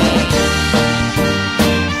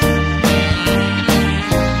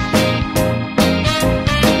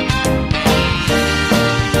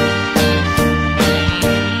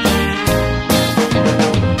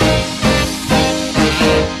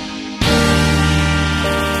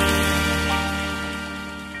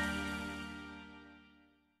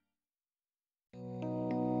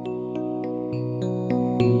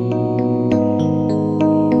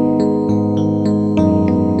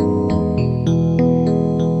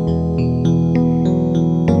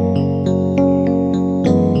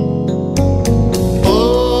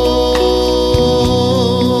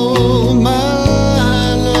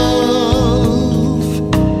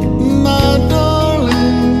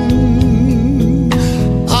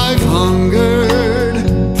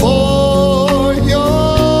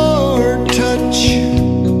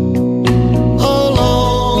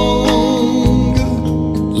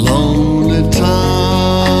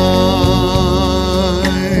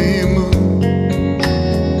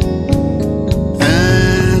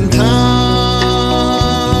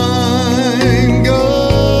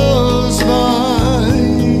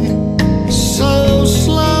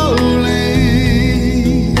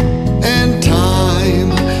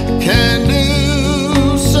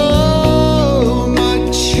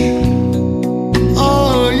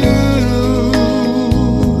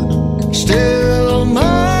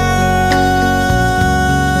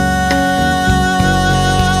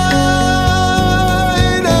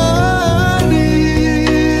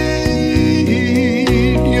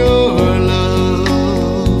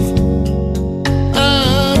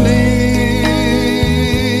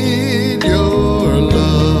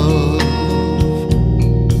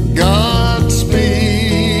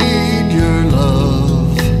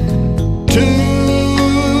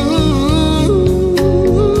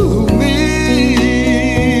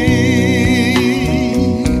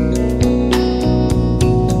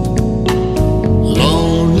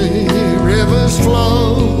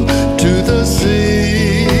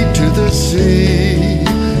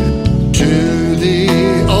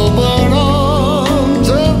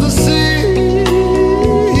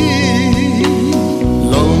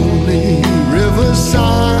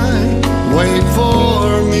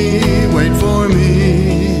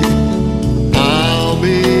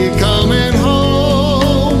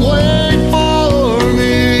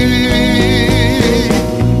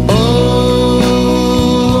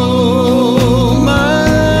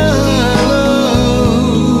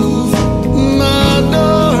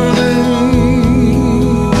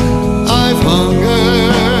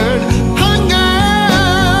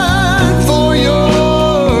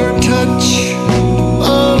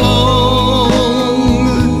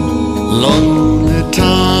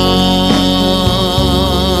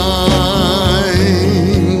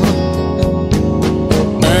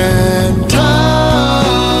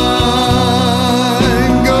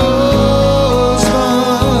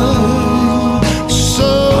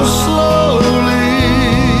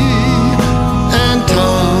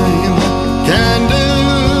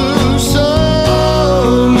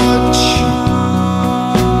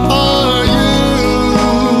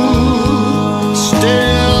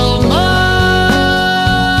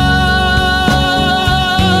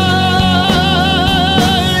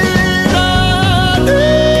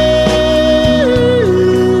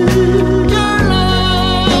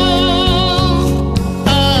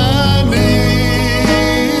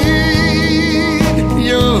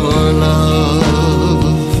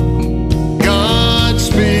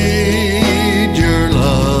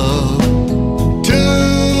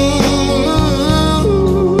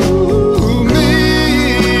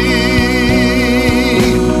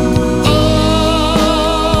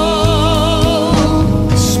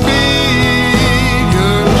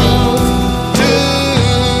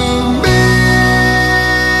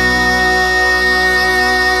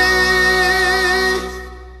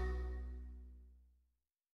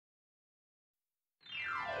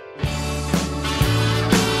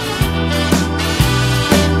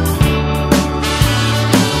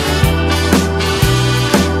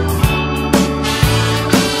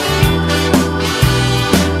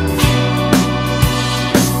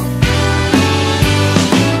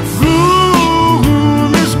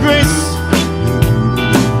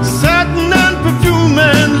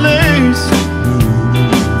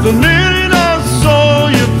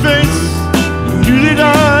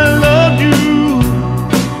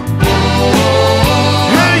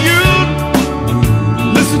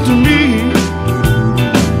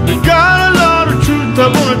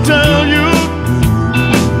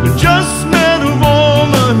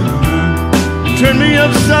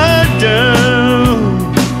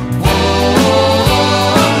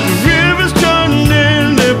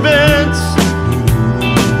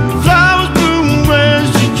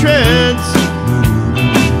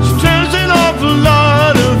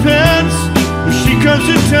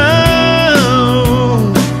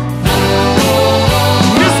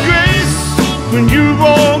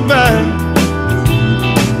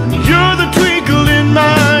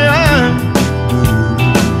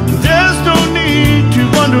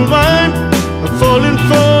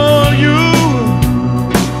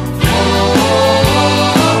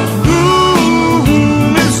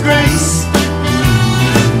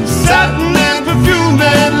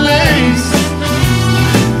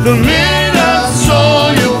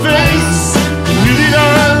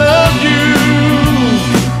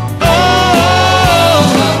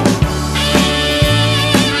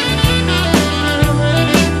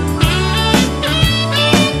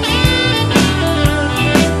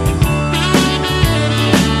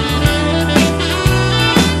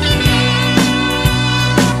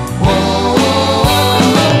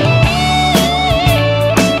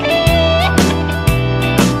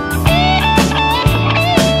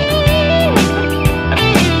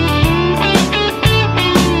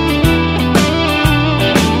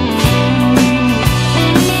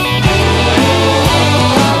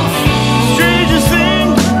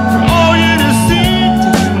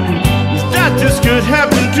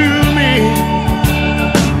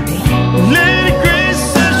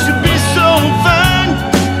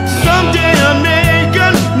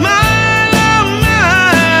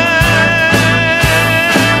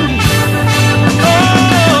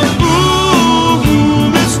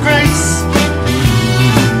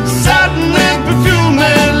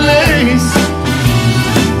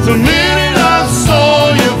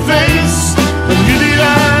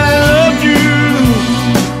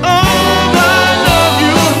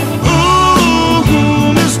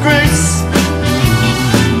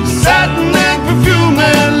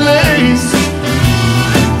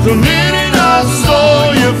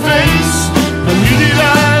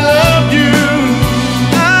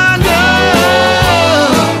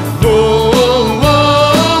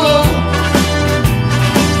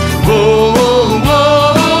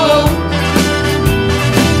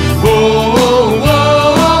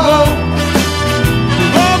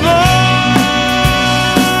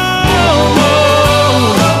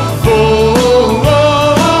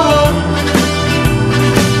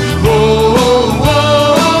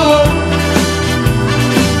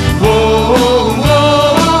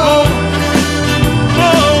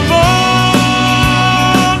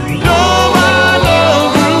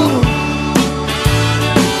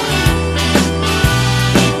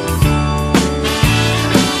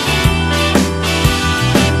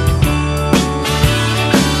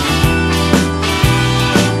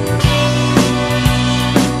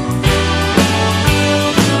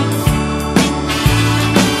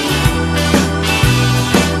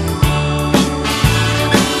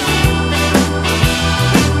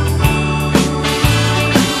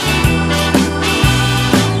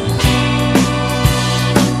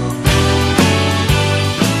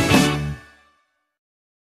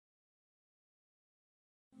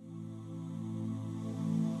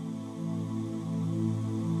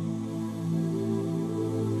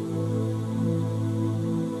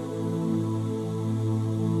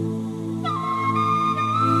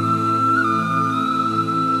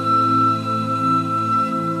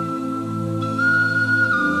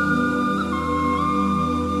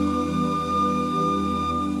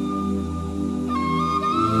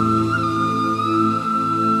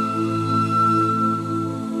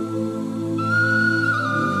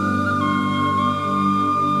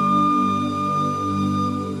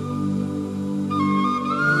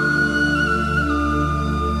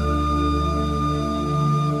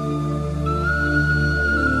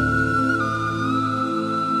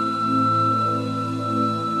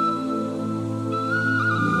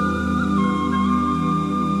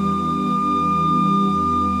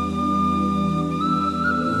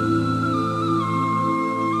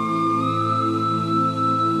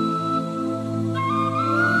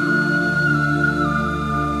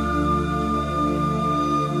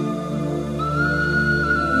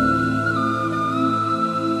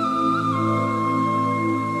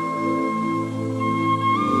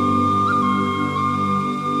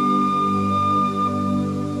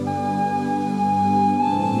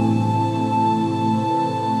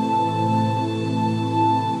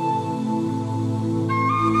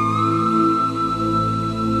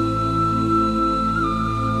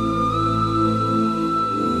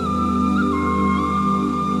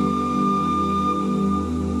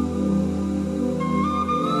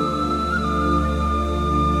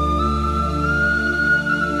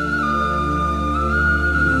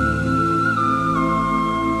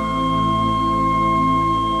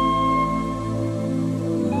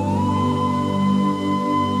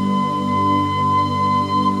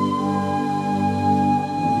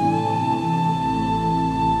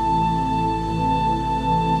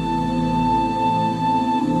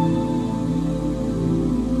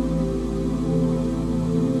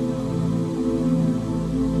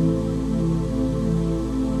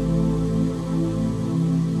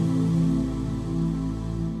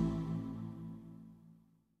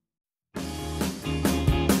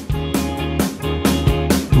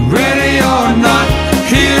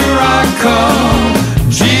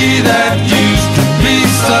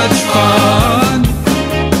fun.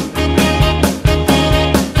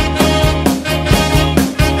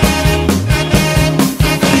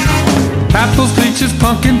 Apples, peaches,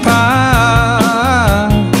 pumpkin pie.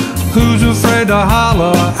 Who's afraid to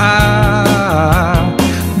holler?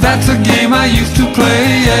 That's a game I used to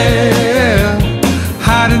play, yeah.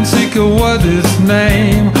 Hide and seek, or what is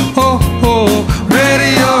name? Oh, oh,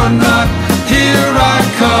 ready or not, here I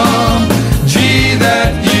come. Gee,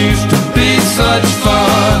 that used to be such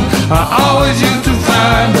fun. I always used to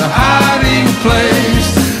find a hiding place.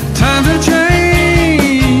 Times have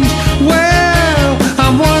changed. Well,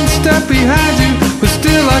 I'm one step behind you, but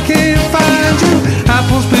still I can't find you.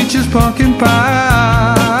 Apples, peaches, pumpkin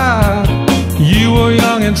pie. You were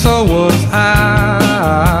young and so was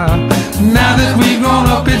I. Now that we've grown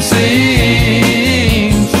up, it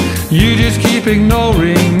seems you just keep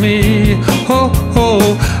ignoring me. Ho,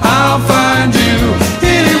 ho, I'll find you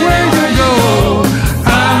anywhere you go.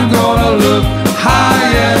 I'm gonna look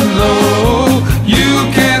high and low. You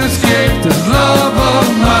can't escape this love of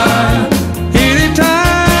mine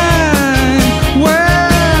anytime.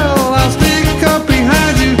 Well, I'll sneak up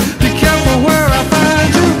behind you. Be careful where I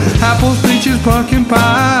find you. Apples, peaches, pumpkin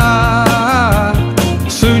pie.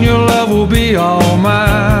 Soon your love will be all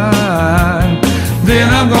mine. Then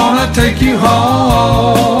I'm gonna take you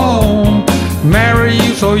home. Marry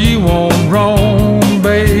you so you won't roam,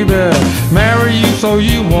 baby. Marry you so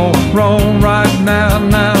you won't roam right now,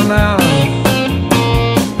 now, now.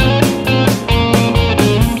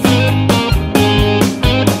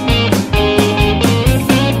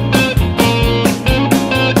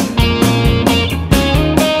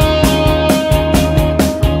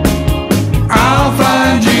 I'll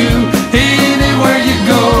find you anywhere you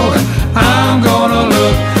go. I'm gonna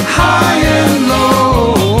look high and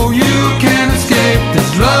low. You can't escape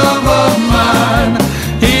this love of mine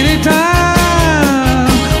anytime.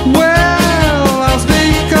 Well,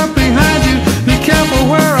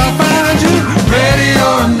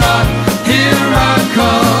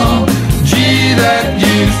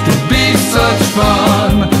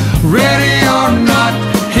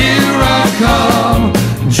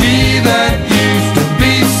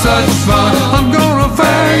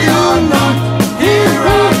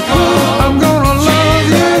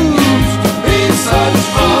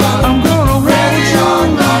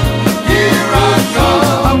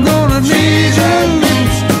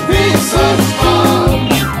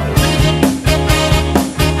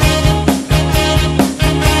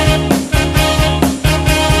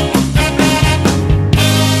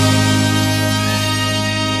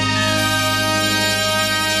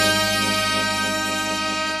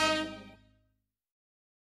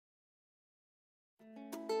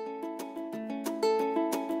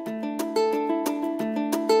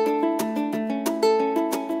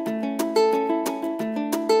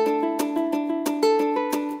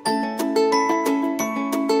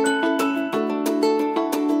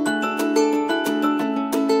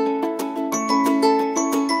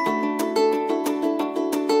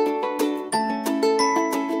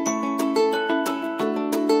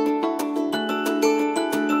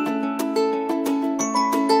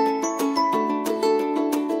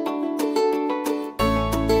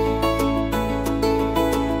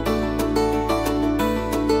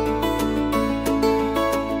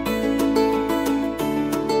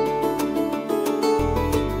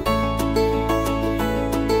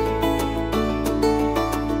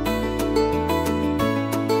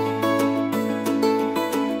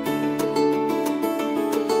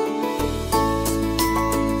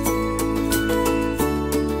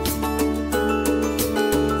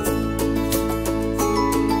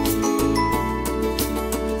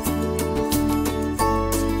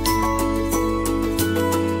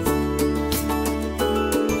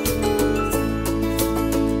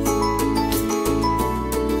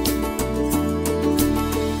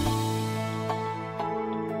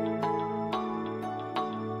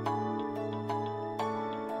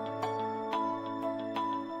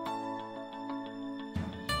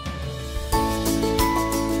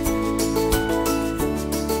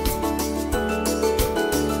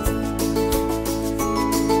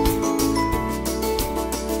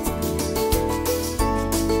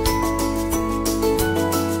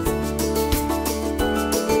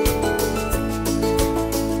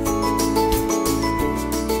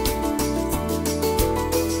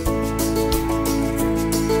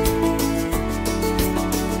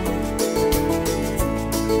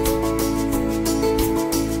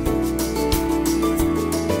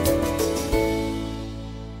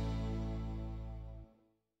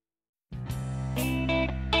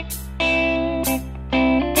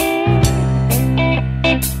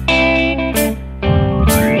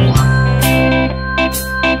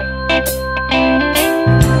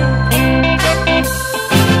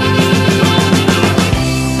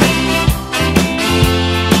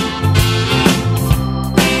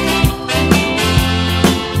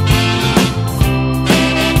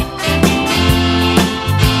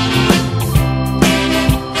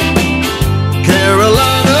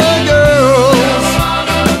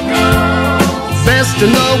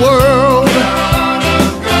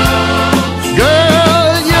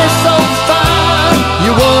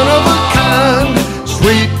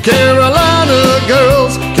 Carolina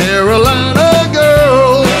girls, Carolina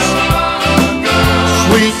girls,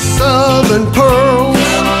 sweet southern pearls.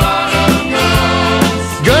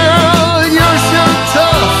 Girl, you're sure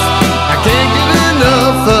tough, I can't get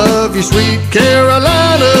enough of you, sweet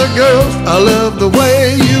Carolina girls. I love the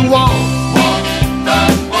way you walk,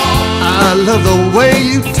 I love the way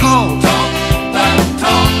you talk.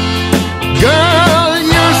 Girl,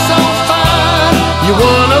 you're so fine, you're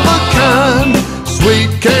one of a kind, sweet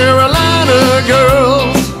Carolina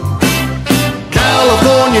girls.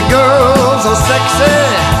 California girls are sexy,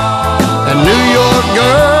 and New York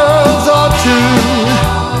girls are too.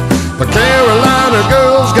 But Carolina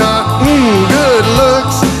girls got good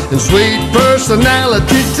looks and sweet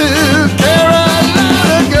personality too.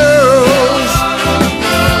 Carolina girls,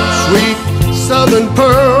 sweet southern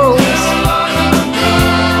pearls.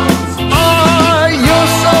 Oh,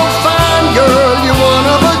 you're so fine, girl, you're one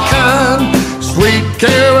of a kind, sweet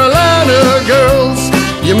Carolina girls.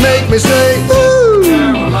 You make me say, ooh,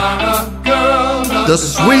 Carolina girl, the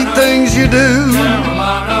sweet things you do.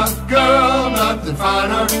 Carolina girl, nothing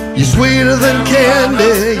finer. You're sweeter than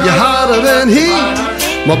candy, you're hotter than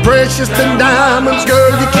heat, more precious than diamonds,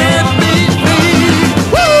 girl, you can't beat me.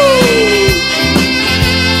 Woo!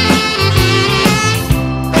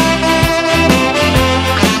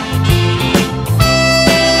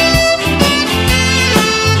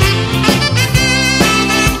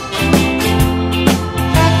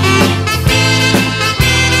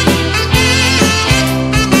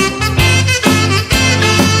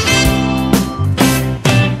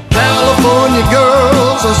 California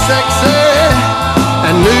girls are sexy,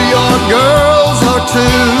 and New York girls are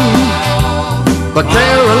too. But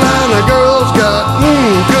Carolina girls got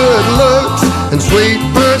good looks and sweet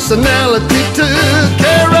personality too.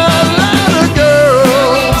 Carolina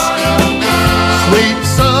girls, sweet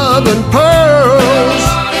southern pearls.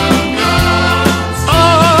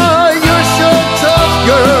 Oh, you're sure tough,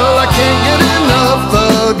 girl, I can't get enough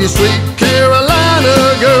of you, sweet Carolina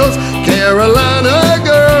girls. Carolina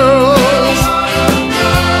girls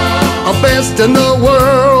are best in the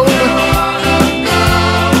world.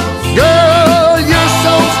 Girl, you're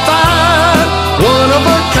so fine, one of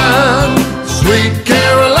a kind, sweet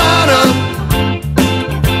Carolina.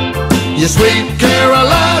 You sweet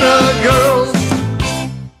Carolina girls.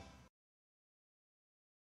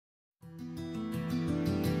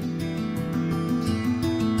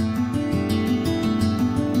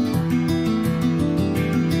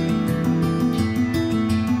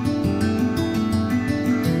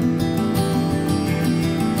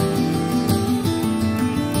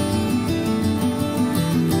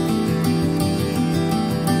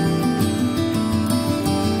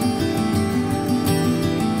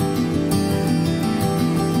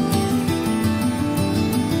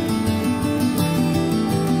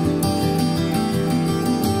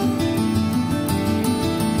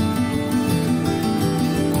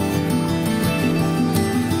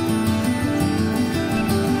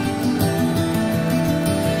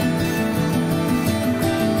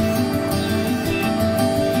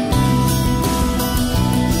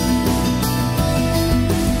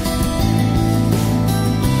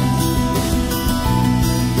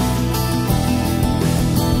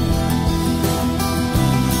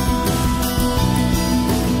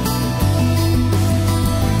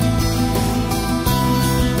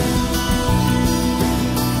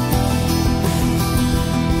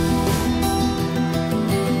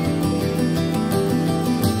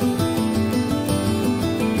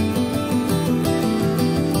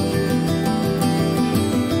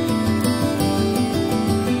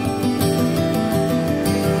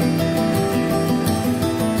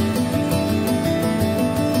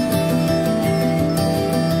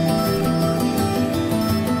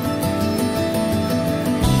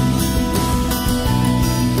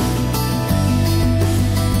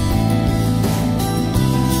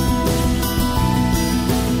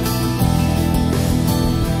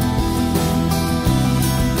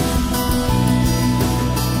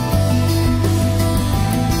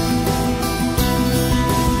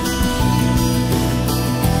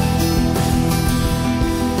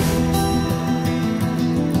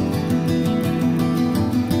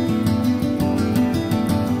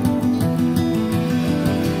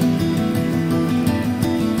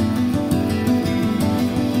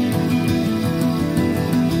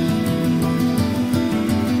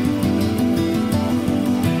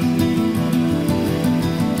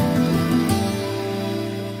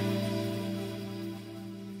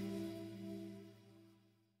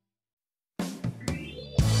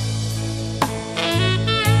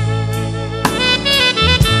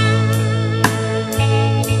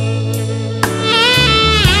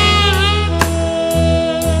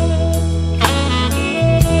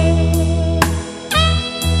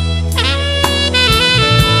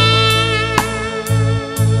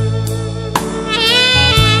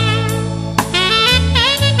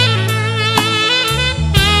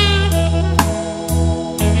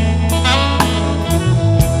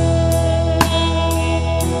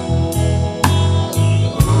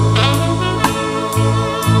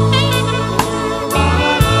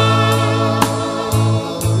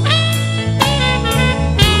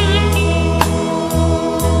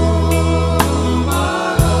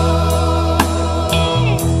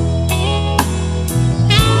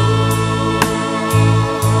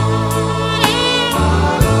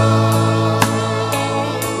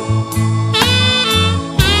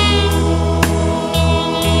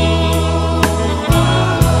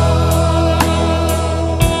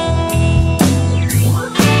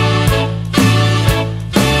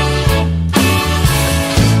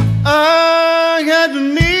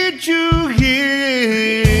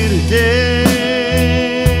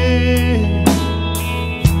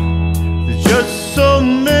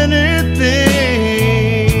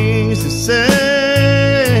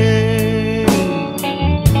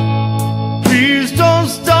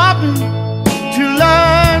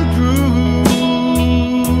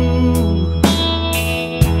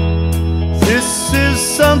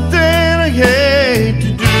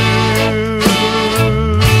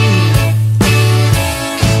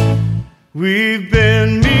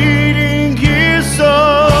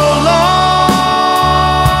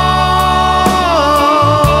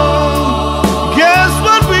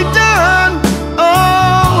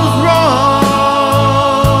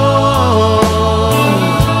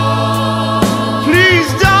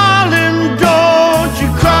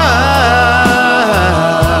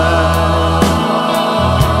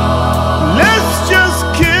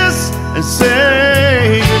 and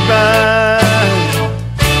say goodbye.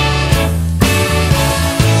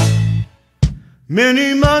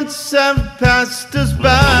 Many months have passed us by.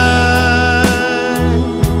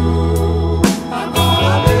 I'm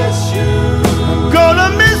gonna miss you. I'm gonna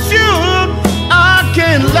miss you. I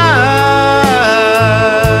can't lie.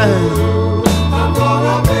 I'm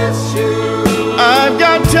gonna miss you. I've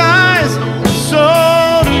got ties, so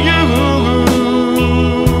do you.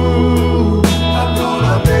 I'm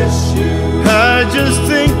gonna miss you. I just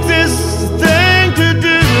think this is the thing to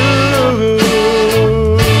do.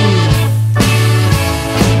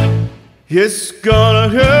 It's gonna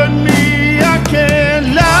hurt me, I can't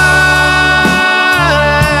lie.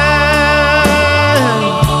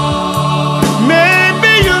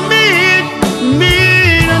 Maybe you'll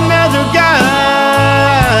meet another guy.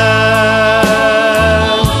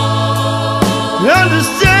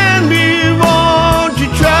 Understand me, won't you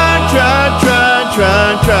try.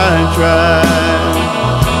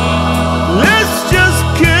 Let's just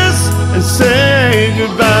kiss and say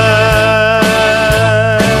goodbye.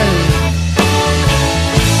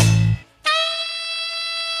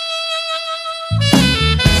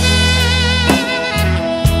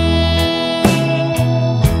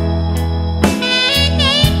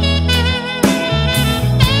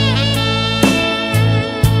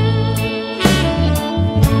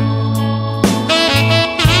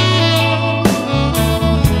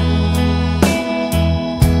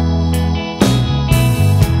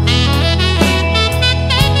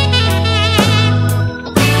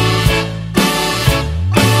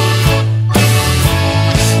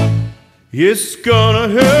 It's gonna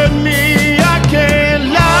hurt me, I can't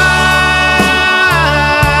lie.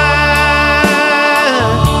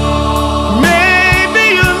 Maybe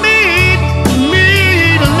you'll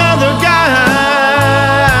meet another guy.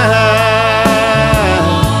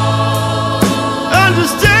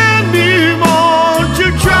 Understand me, won't you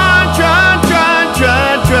try.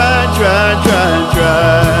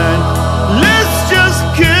 Let's just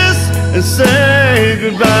kiss and say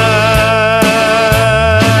goodbye.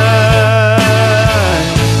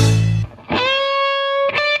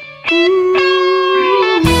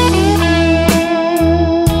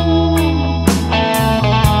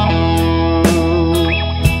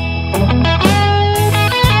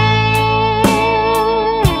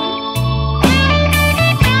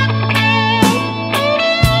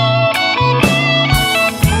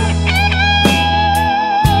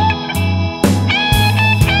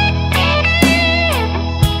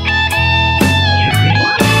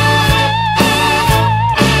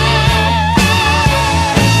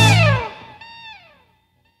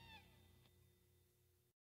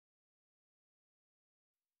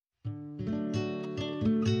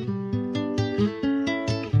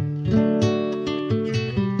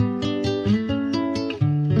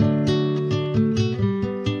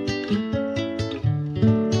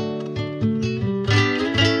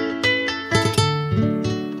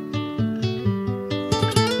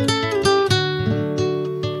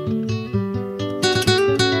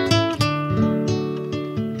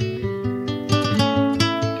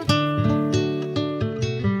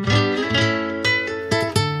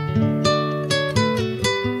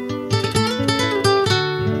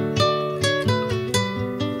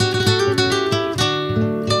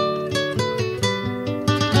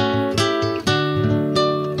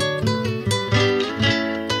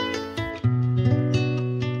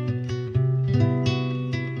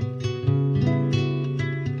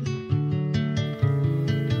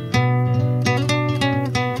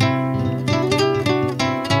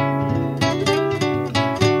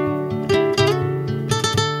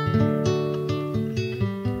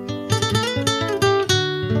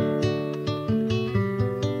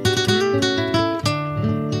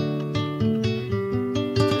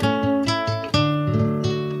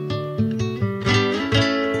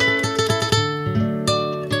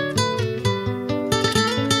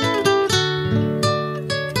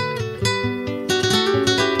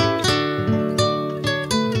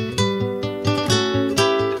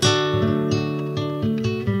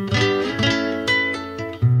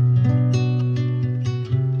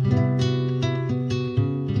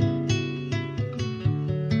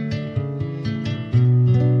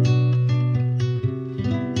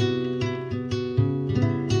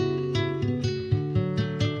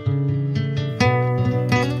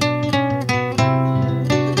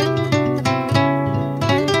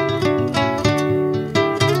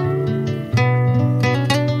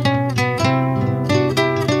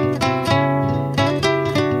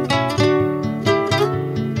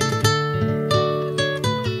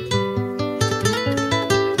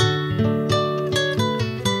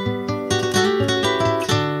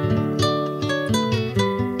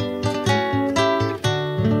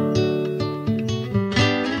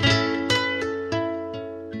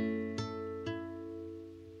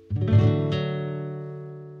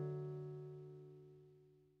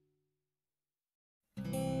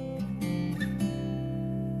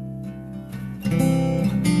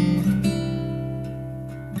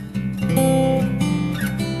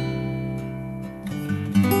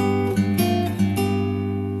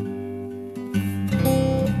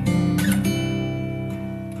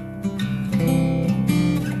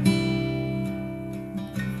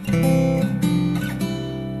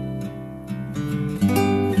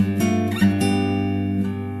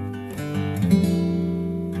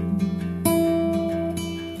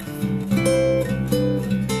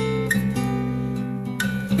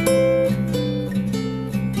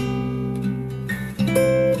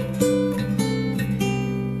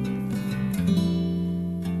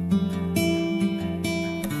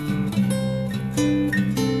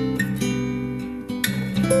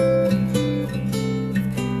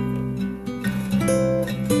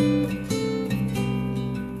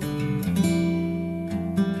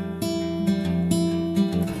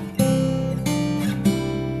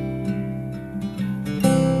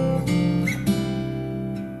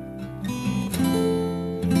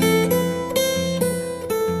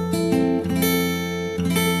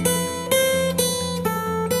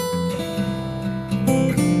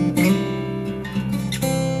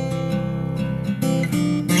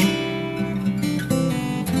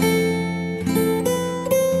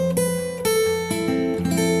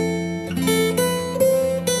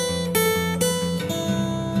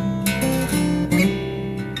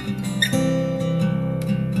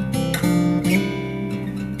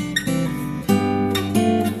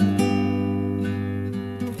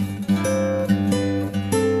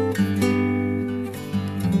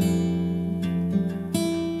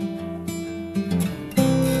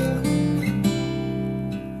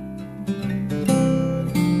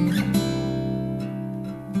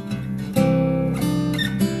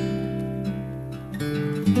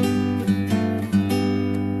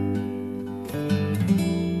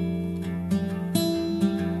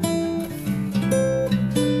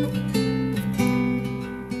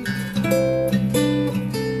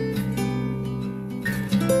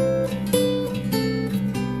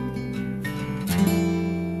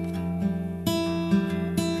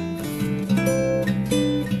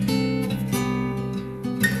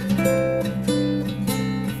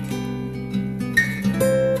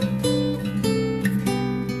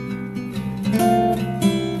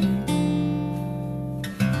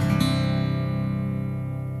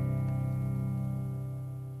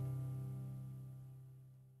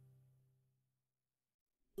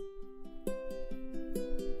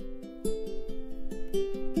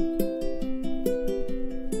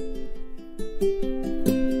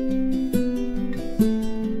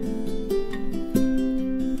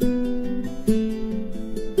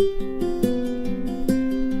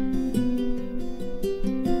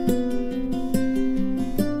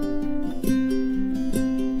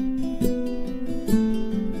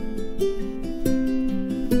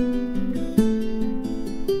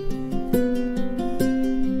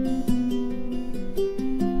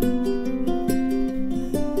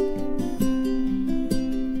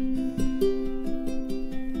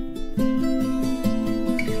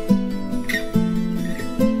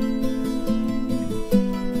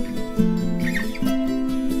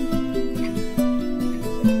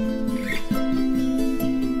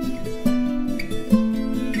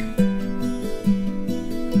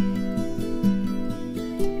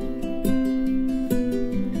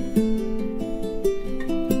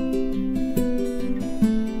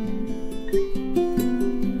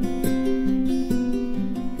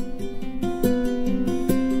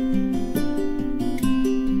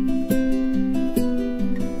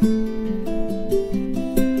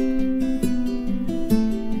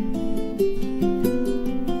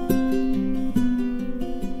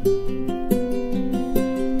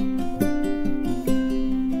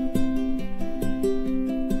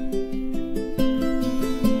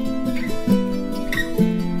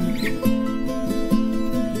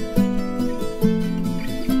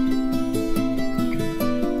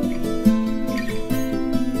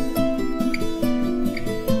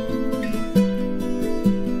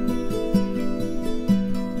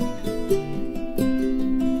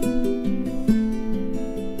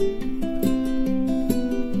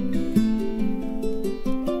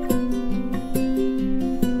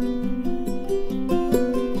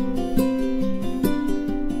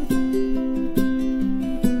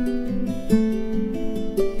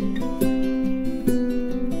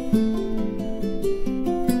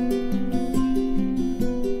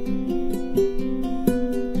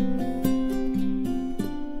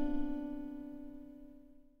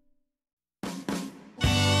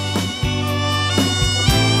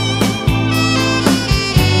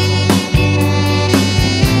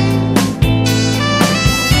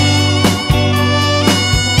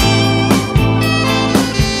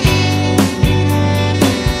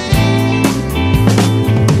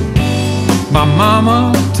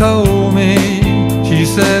 Mama told me, she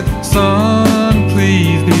said, son,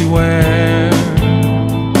 please beware.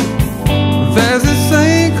 There's this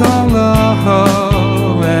thing called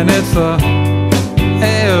love, and it's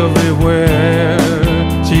everywhere.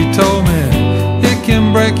 She told me it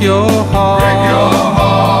can break your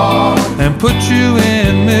heart, and put you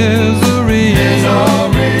in misery.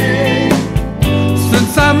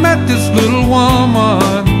 Since I met this little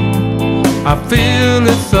woman, I feel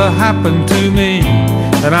it's happened to me,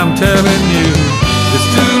 and I'm telling you, it's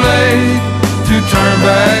too late to turn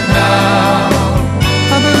back now.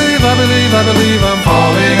 I believe I'm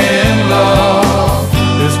falling in love.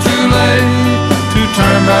 It's too late to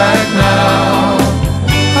turn back now.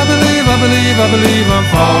 I believe I'm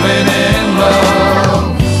falling in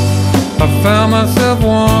love. I found myself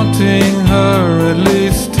wanting her at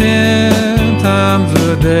least 10 times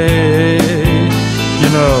a day. You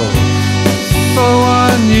know, so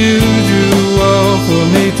unusual for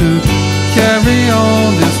me to carry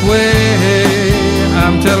on this way.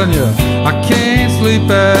 I'm telling you, I can't sleep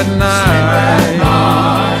at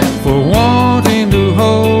night for wanting to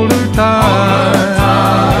hold her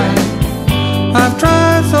tight. I've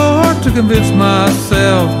tried so hard to convince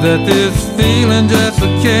myself that this feeling just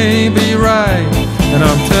can't be right, and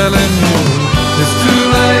I'm telling you, it's too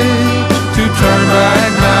late to turn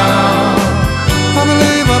back now.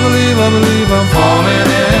 I believe I'm falling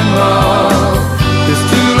in love. It's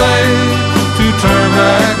too late to turn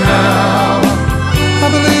back now. I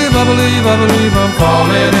believe I'm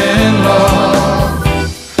falling in love.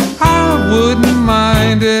 I wouldn't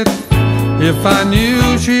mind it if I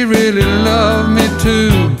knew she really loved me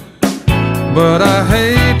too, but I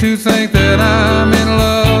hate to think that I'm in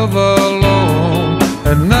love alone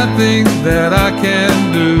and nothing that I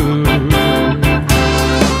can do.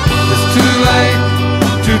 It's too late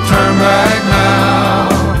to turn back now.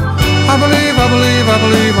 I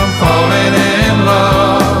believe I'm falling in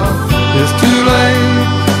love. It's too late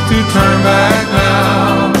to turn back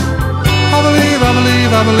now.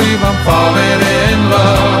 I believe I'm falling in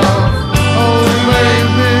love. Oh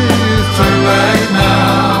baby, it's too late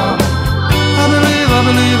now. I believe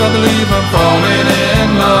I'm falling in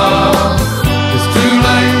love. It's too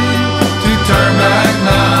late to turn back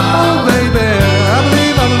now. Oh baby, I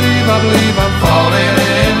believe I'm falling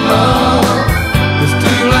in love. It's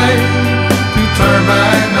too late to turn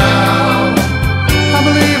back now. I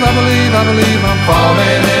believe I'm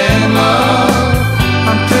falling in love.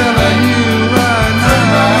 I'm telling you right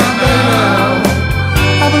now,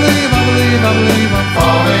 baby. I believe I'm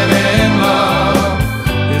falling in love.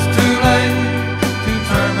 It's too late to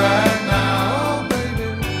turn back now. Oh baby,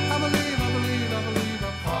 I believe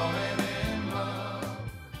I'm falling in love.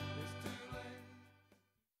 It's too late.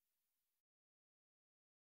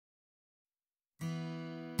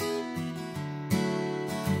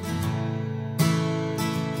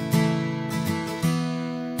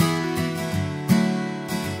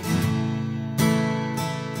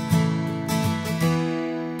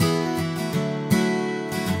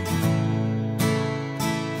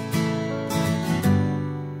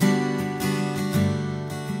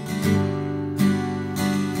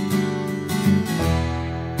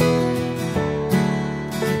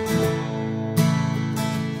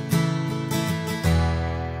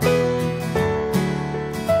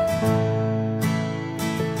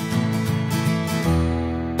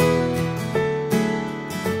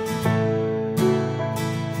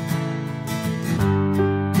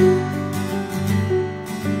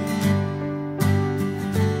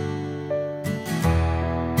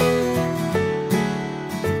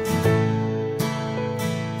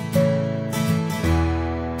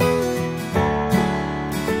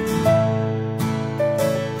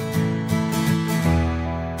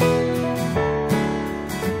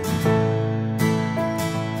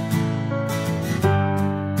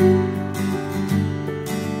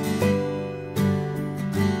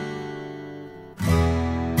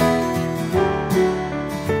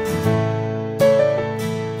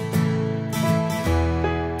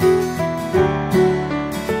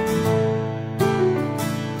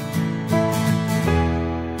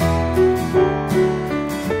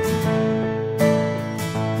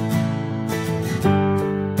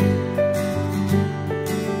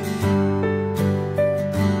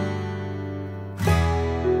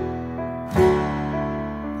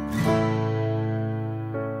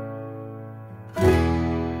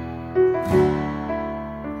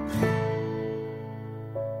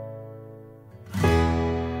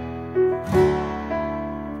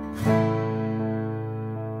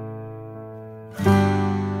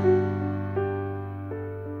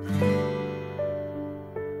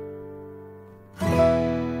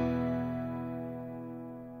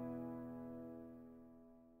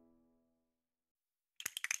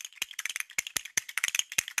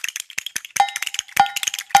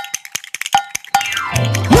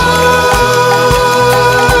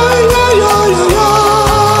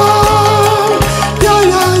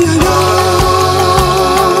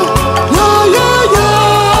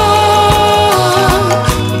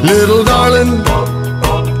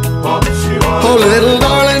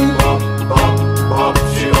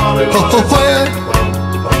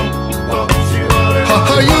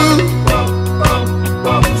 you,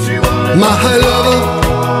 my lover.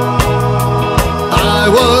 I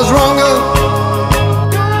was wronger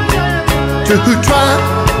to try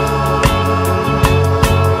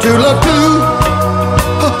to love too.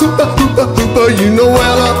 You know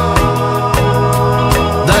well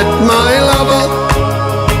that my lover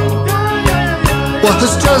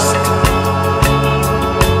was just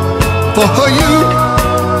for you.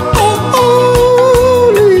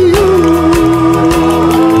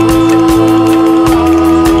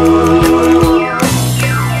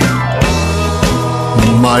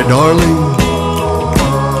 My darling,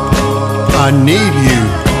 I need you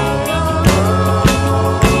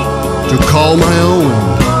to call my own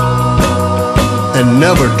and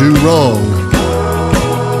never do wrong,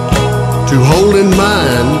 to hold in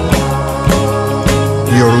mind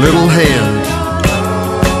your little hand,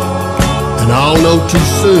 and I'll know too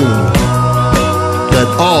soon that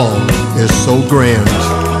all is so grand.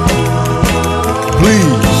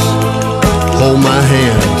 Please hold my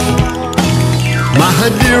hand. My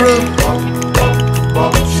dear,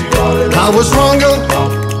 I was wronger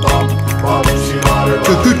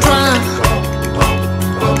to try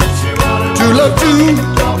to love too.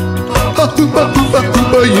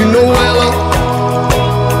 You know well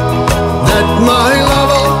that my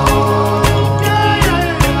lover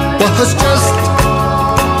was just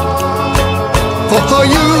for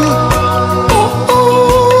you.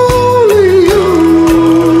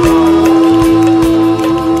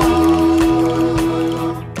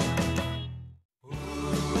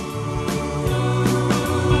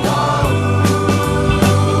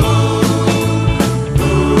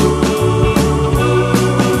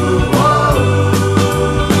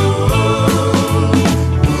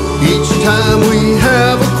 Time we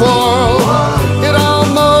have a quarrel, it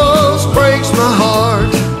almost breaks my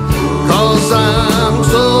heart, 'cause I'm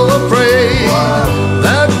so afraid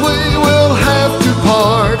that we will have to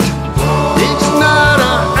part. Each night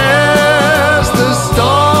I ask the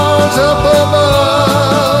stars up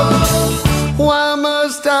above, why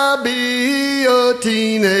must I be a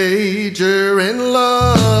teenager in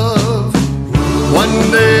love? One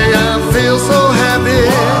day I feel so happy,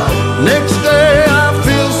 next day I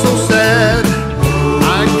feel so sad.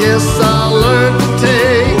 I guess I'll learn to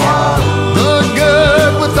take the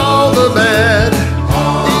good with all the bad.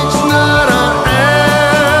 Each night I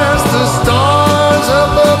ask the stars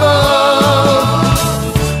up above,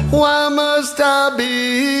 why must I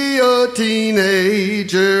be a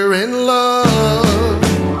teenager in love?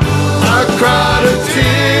 I cried a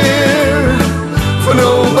tear for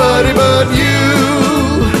nobody but you.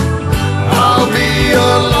 I'll be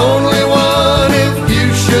a lonely one if you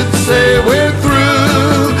should say we're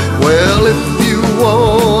through. Well, if you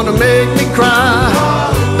want to make me cry,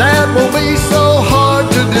 that won't be so hard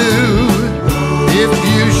to do. If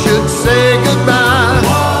you should say goodbye,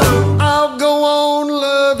 I'll go on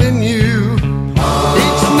loving you.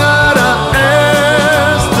 Each night I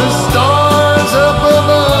ask the stars up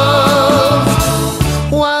above,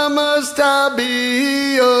 why must I be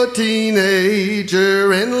a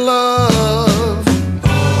teenager in love?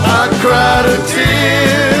 I cried a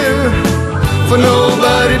tear for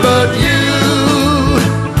nobody but you.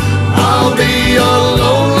 I'll be a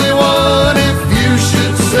lonely one if you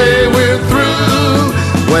should say we're through.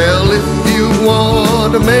 Well, if you want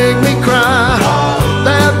to make me cry,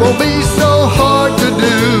 that won't be so hard to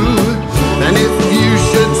do. And if you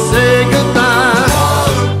should say goodbye,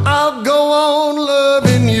 I'll go on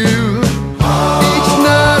loving you. Each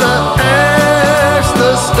night I ask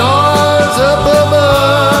the stars up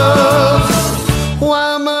above, why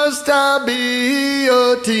must I be a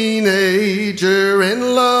teenager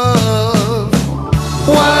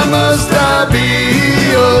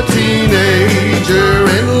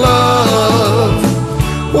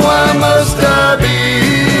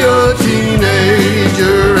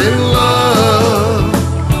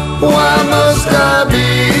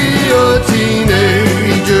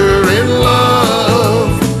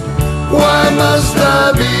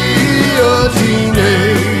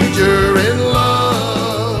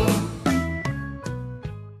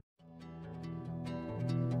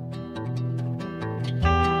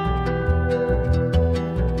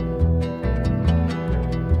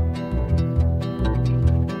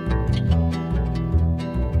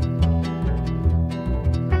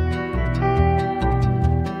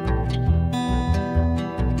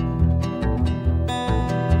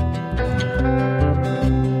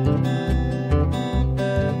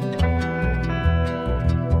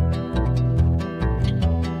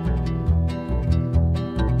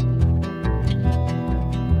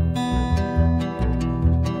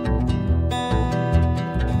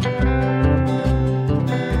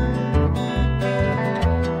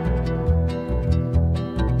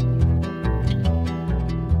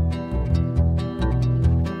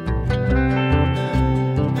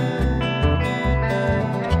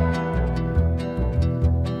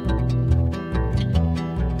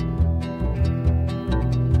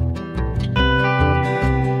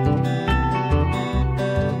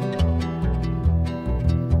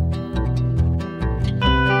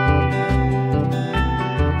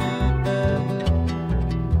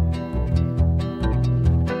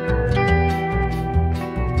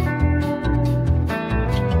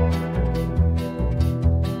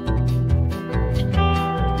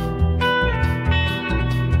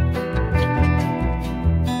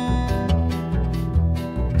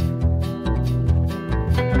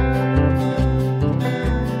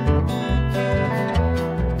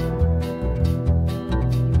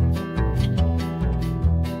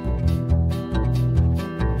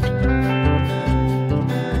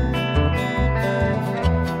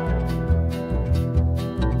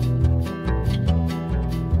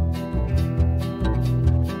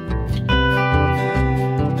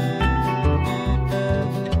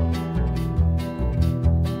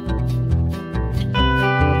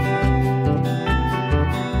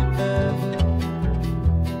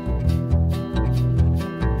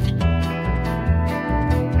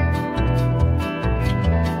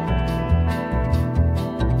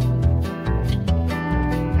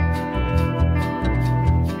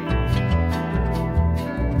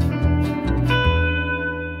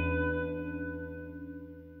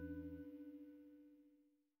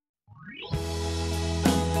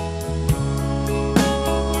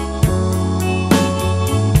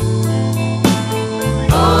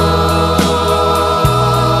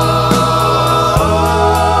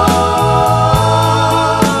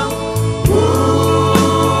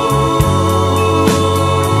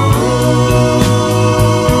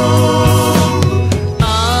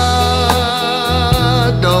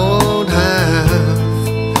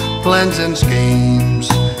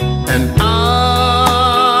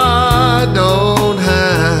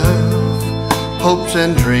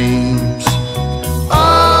dreams.